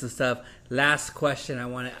minutes and stuff. Last question I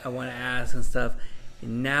want to ask and stuff.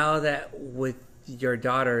 Now that with your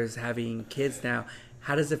daughters having kids now,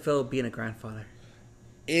 how does it feel being a grandfather?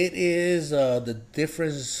 It is the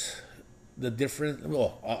difference.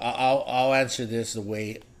 Well, I'll answer this the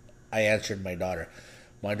way I answered my daughter.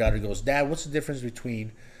 My daughter goes, "Dad, what's the difference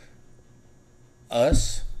between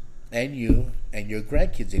us and you and your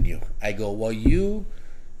grandkids and you?" I go, "Well, you're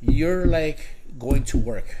like going to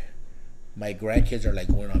work. My grandkids are like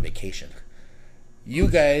going on vacation. You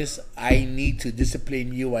guys, I need to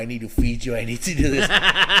discipline you. I need to feed you. I need to do this."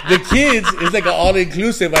 The kids is like an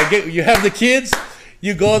all-inclusive. You have the kids,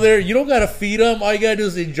 you go there, you don't gotta feed them. All you gotta do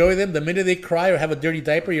is enjoy them. The minute they cry or have a dirty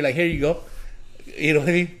diaper, you're like, "Here you go." You know what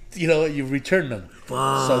I mean? You know, you return them.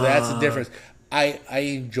 Wow. So that's the difference. I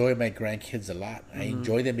enjoy my grandkids a lot. I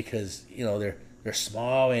enjoy them because you know they're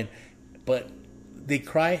small but they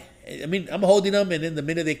cry. I mean, I'm holding them, and then the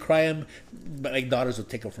minute they cry, my daughters will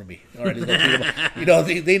take them from me. All right, you know,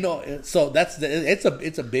 they know. So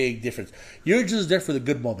it's a big difference. You're just there for the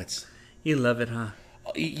good moments. You love it, huh?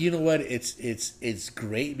 You know what? It's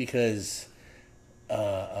great because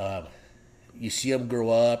you see them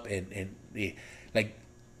grow up, and they, like,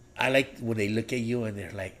 I like when they look at you and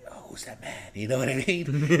they're like, "Oh, who's that man?" You know what I mean?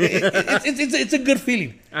 It's a good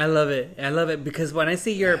feeling. I love it because when I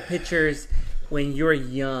see your pictures when you're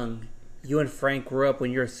young, you and Frank grew up when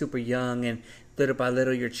you were super young, and little by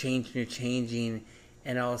little you're changing,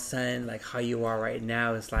 and all of a sudden, like how you are right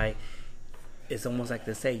now, it's like, it's almost like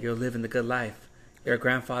they say, you're living the good life. You're a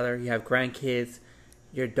grandfather, you have grandkids,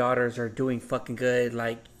 your daughters are doing fucking good,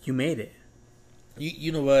 like, you made it.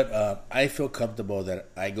 You know what? I feel comfortable that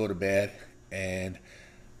I go to bed and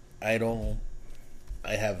I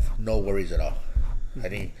have no worries at all. I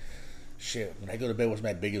think, shit, when I go to bed, what's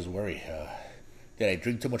my biggest worry? Did I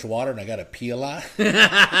drink too much water and I gotta pee a lot?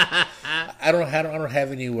 I don't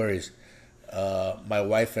have any worries. My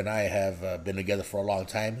wife and I have been together for a long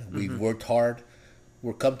time. We've worked hard.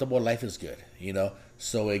 We're comfortable. Life is good, you know.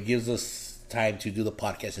 So it gives us time to do the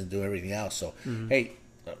podcast and do everything else. So hey,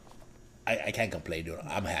 I can't complain, dude.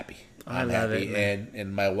 I'm happy. I'm happy,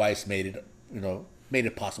 and my wife's made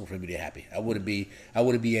it possible for me to be happy. I wouldn't be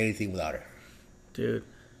anything without her. Dude,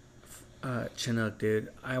 Chonuc, dude,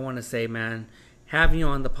 I want to say, man, having you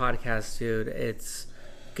on the podcast, dude, it's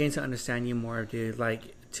getting to understand you more, dude.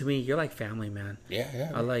 Like, to me, you're like family, man.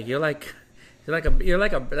 Yeah. You're like You're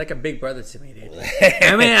like a big brother to me, dude.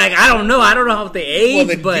 I mean, like, I don't know how they age,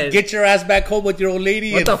 then but get your ass back home with your old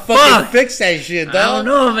lady what and the fucking fuck? fix that shit, dog. I don't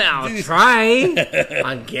know, man. I'll try.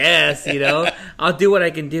 I guess, I'll do what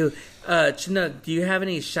I can do. Chonuc, do you have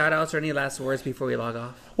any shout outs or any last words before we log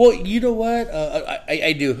off? Well, you know what?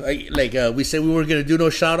 I do. We said we weren't going to do no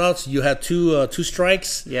shout-outs. You had two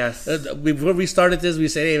strikes. Yes. Before we started this, we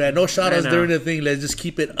said, hey, man, no shout-outs during the thing. Let's just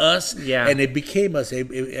keep it us. Yeah. And it became us. I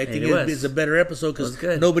think it's a better episode because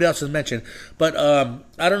nobody else was mentioned. But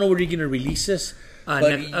I don't know where you're going to release this.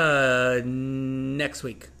 Next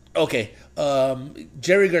week. Okay.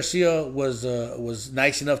 Jerry Garcia was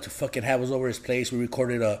nice enough to fucking have us over his place. We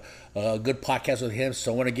recorded a good podcast with him,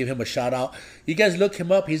 so I want to give him a shout out. You guys look him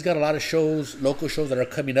up. He's got a lot of shows, local shows that are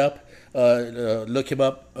coming up. Look him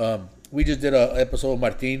up. We just did an episode with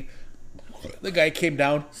Martin. The guy came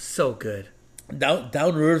down. So good. Down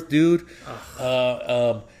to earth, dude.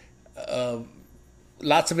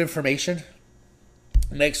 Lots of information.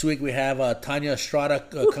 Next week we have Tanya Estrada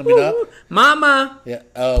coming up. Mama!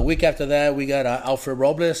 Yeah. Week after that we got Alfred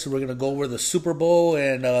Robles. We're gonna go over the Super Bowl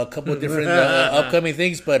and a couple of different upcoming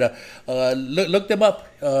things. But look them up.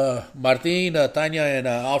 Martin, Tanya, and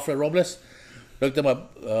Alfred Robles. Look them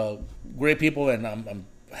up. Great people, and I'm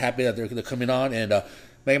happy that they're coming on. And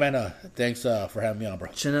Mega Man, thanks for having me on, bro.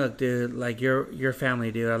 Chonuc, dude, like your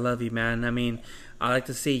family, dude. I love you, man. I mean, I like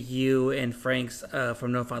to see you and Frank's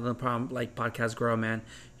from No Father No Problem like podcast grow, man.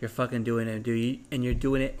 You're fucking doing it, dude, and you're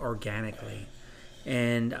doing it organically.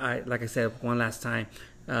 And like I said one last time,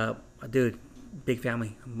 dude, big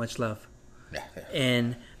family, much love.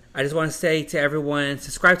 And I just want to say to everyone,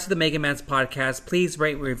 subscribe to the Mega Man's podcast. Please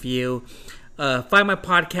rate and review. Find my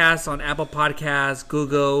podcast on Apple Podcasts,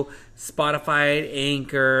 Google, Spotify,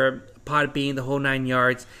 Anchor, Podbean, the whole 9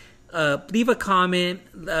 yards. Leave a comment,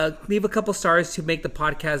 leave a couple stars to make the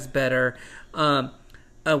podcast better.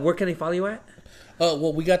 Where can they follow you at?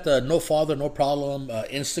 Well, we got the No Father, No Problem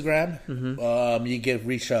Instagram. Mm-hmm. You can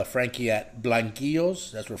reach Frankie at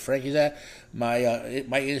Blanquillos. That's where Frankie's at. My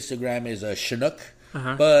Instagram is Chonuc.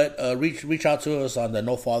 But reach out to us on the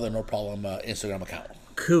No Father, No Problem Instagram account.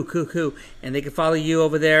 Cool. And they can follow you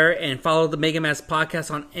over there and follow the Mega Man's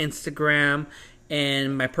podcast on Instagram.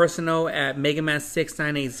 And my personal at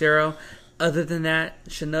Megaman6980. Other than that,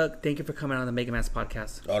 Chonuc, thank you for coming on the Mega Man's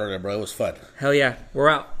podcast. All right, bro. It was fun. Hell yeah. We're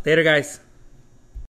out. Later, guys.